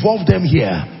involve them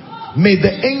here. May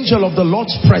the angel of the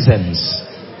Lord's presence,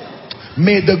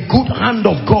 may the good hand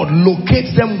of God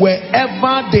locate them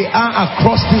wherever they are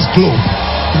across this globe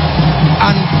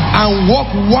and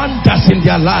work wonders in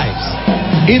their lives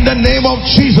in the name of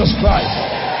Jesus Christ.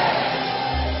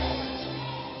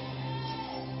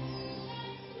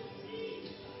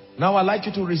 Now I'd like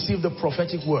you to receive the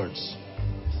prophetic words.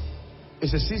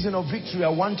 It's a season of victory.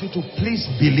 I want you to please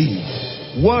believe.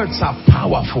 Words are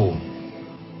powerful.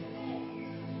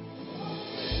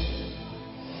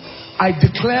 I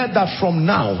declare that from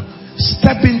now,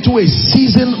 step into a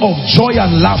season of joy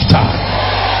and laughter.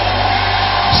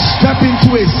 Step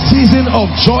into a season of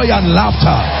joy and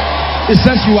laughter. It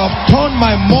says, you have turned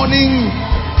my mourning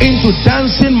into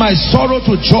dancing, my sorrow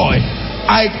to joy.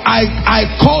 I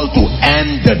call to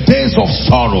end the days of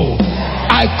sorrow.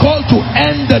 I call to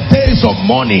end the days of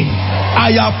mourning.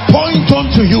 I appoint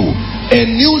unto you a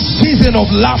new season of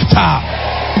laughter.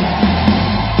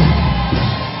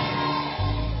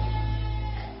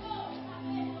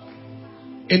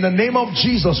 In the name of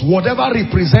Jesus, whatever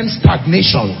represents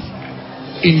stagnation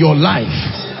in your life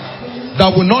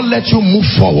that will not let you move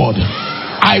forward,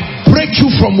 I break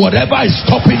you from whatever is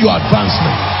stopping your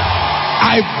advancement.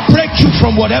 I break you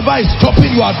from whatever is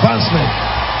stopping your advancement.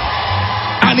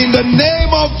 And in the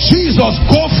name of Jesus,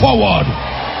 go forward.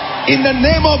 In the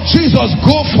name of Jesus,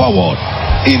 go forward.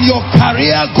 In your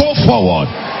career, go forward.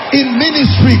 In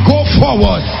ministry, go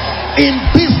forward. In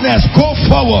business, go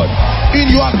forward. In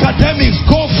your academics,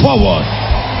 go forward.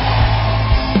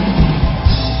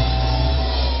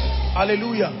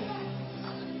 Hallelujah.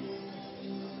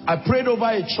 I prayed over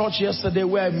a church yesterday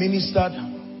where I ministered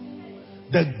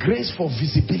the grace for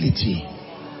visibility.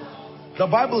 The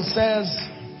Bible says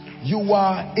you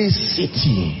are a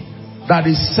city that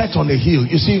is set on a hill.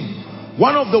 You see,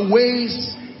 one of the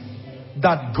ways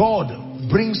that God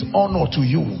brings honor to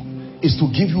you is to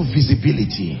give you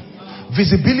visibility.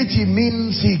 Visibility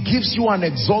means He gives you an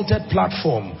exalted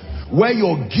platform where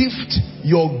your gift,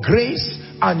 your grace,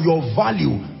 and your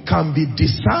value can be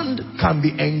discerned, can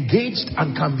be engaged,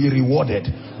 and can be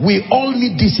rewarded. We all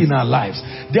need this in our lives.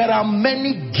 There are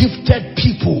many gifted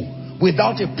people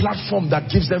without a platform that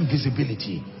gives them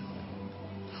visibility.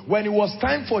 When it was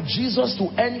time for Jesus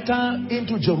to enter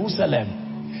into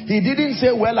Jerusalem, He didn't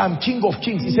say, well, I'm King of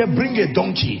Kings. He said, bring a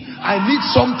donkey. I need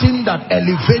something that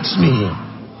elevates me,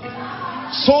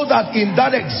 so that in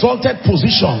that exalted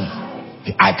position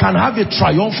I can have a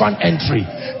triumphant entry.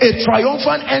 A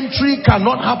triumphant entry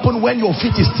cannot happen when your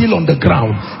feet is still on the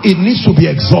ground. It needs to be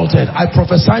exalted. I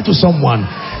prophesy to someone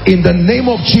in the name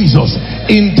of Jesus,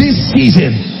 in this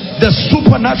season, the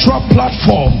supernatural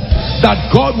platform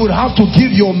that God would have to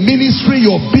give your ministry,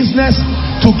 your business,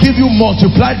 to give you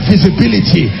multiplied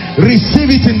visibility.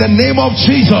 Receive it in the name of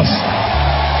Jesus.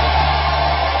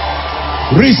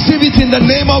 Receive it in the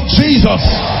name of Jesus.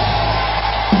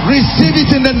 Receive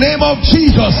it in the name of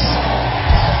Jesus.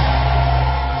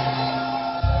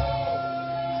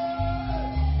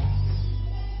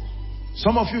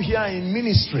 Some of you here are in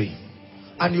ministry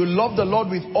and you love the Lord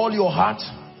with all your heart,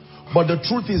 but the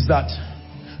truth is that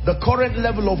the current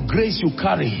level of grace you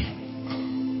carry,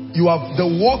 you have the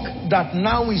work that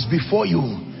now is before you.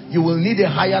 You will need a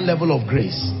higher level of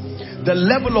grace. The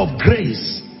level of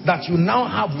grace that you now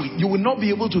have, you will not be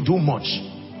able to do much.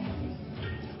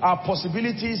 Our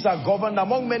possibilities are governed,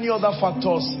 among many other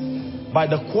factors, by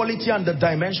the quality and the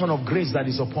dimension of grace that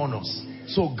is upon us.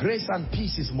 So grace and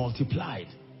peace is multiplied.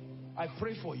 I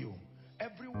pray for you.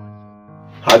 Everyone.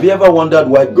 Have you ever wondered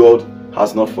why God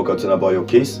has not forgotten about your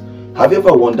case? Have you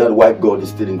ever wondered why God is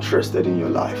still interested in your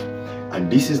life?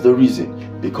 And this is the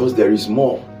reason, because there is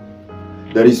more.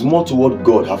 There is more to what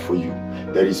God has for you.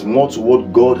 There is more to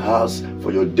what God has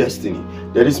for your destiny.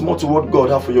 There is more to what God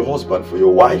has for your husband, for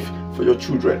your wife, for your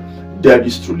children. There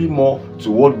is truly more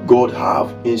to what God has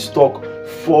in stock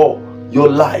for your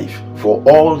life, for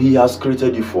all He has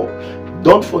created you for.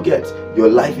 Don't forget, your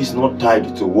life is not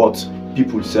tied to what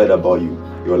people said about you.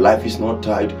 Your life is not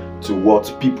tied to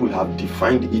what people have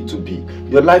defined it to be.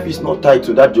 Your life is not tied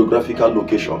to that geographical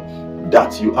location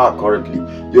that you are currently.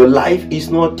 Your life is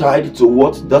not tied to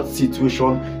what that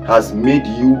situation has made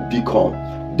you become.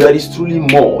 There is truly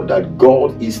more that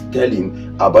God is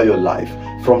telling about your life.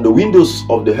 From the windows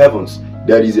of the heavens,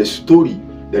 there is a story,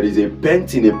 there is a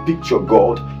painting, a picture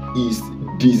God is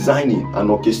designing, an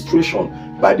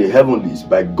orchestration by the heavenlies,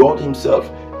 by God Himself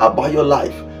about your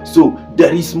life. So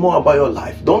there is more about your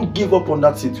life. Don't give up on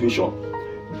that situation,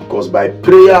 because by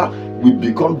prayer we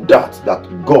become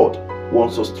that God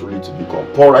wants us truly to become.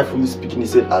 Paul, rightfully speaking, he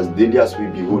said, as daily as we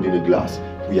behold in a glass,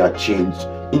 we are changed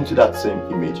into that same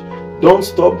image. Don't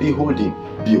stop beholding.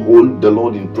 Behold the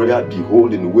Lord in prayer.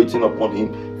 Behold in waiting upon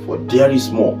Him, for there is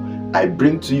more. I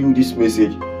bring to you this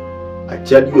message. I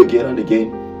tell you again and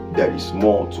again, there is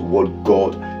more to what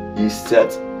God is set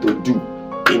to do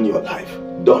in your life.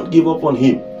 Don't give up on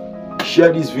Him.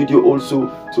 Share this video also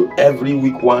to every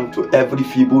weak one, to every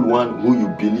feeble one who you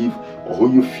believe or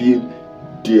who you feel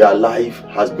their life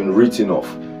has been written off.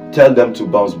 Tell them to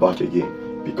bounce back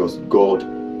again, because God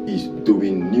is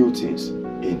doing new things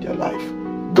in their life.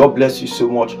 God bless you so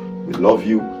much. We love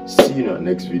you. See you in our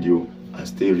next video, and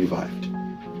stay revived.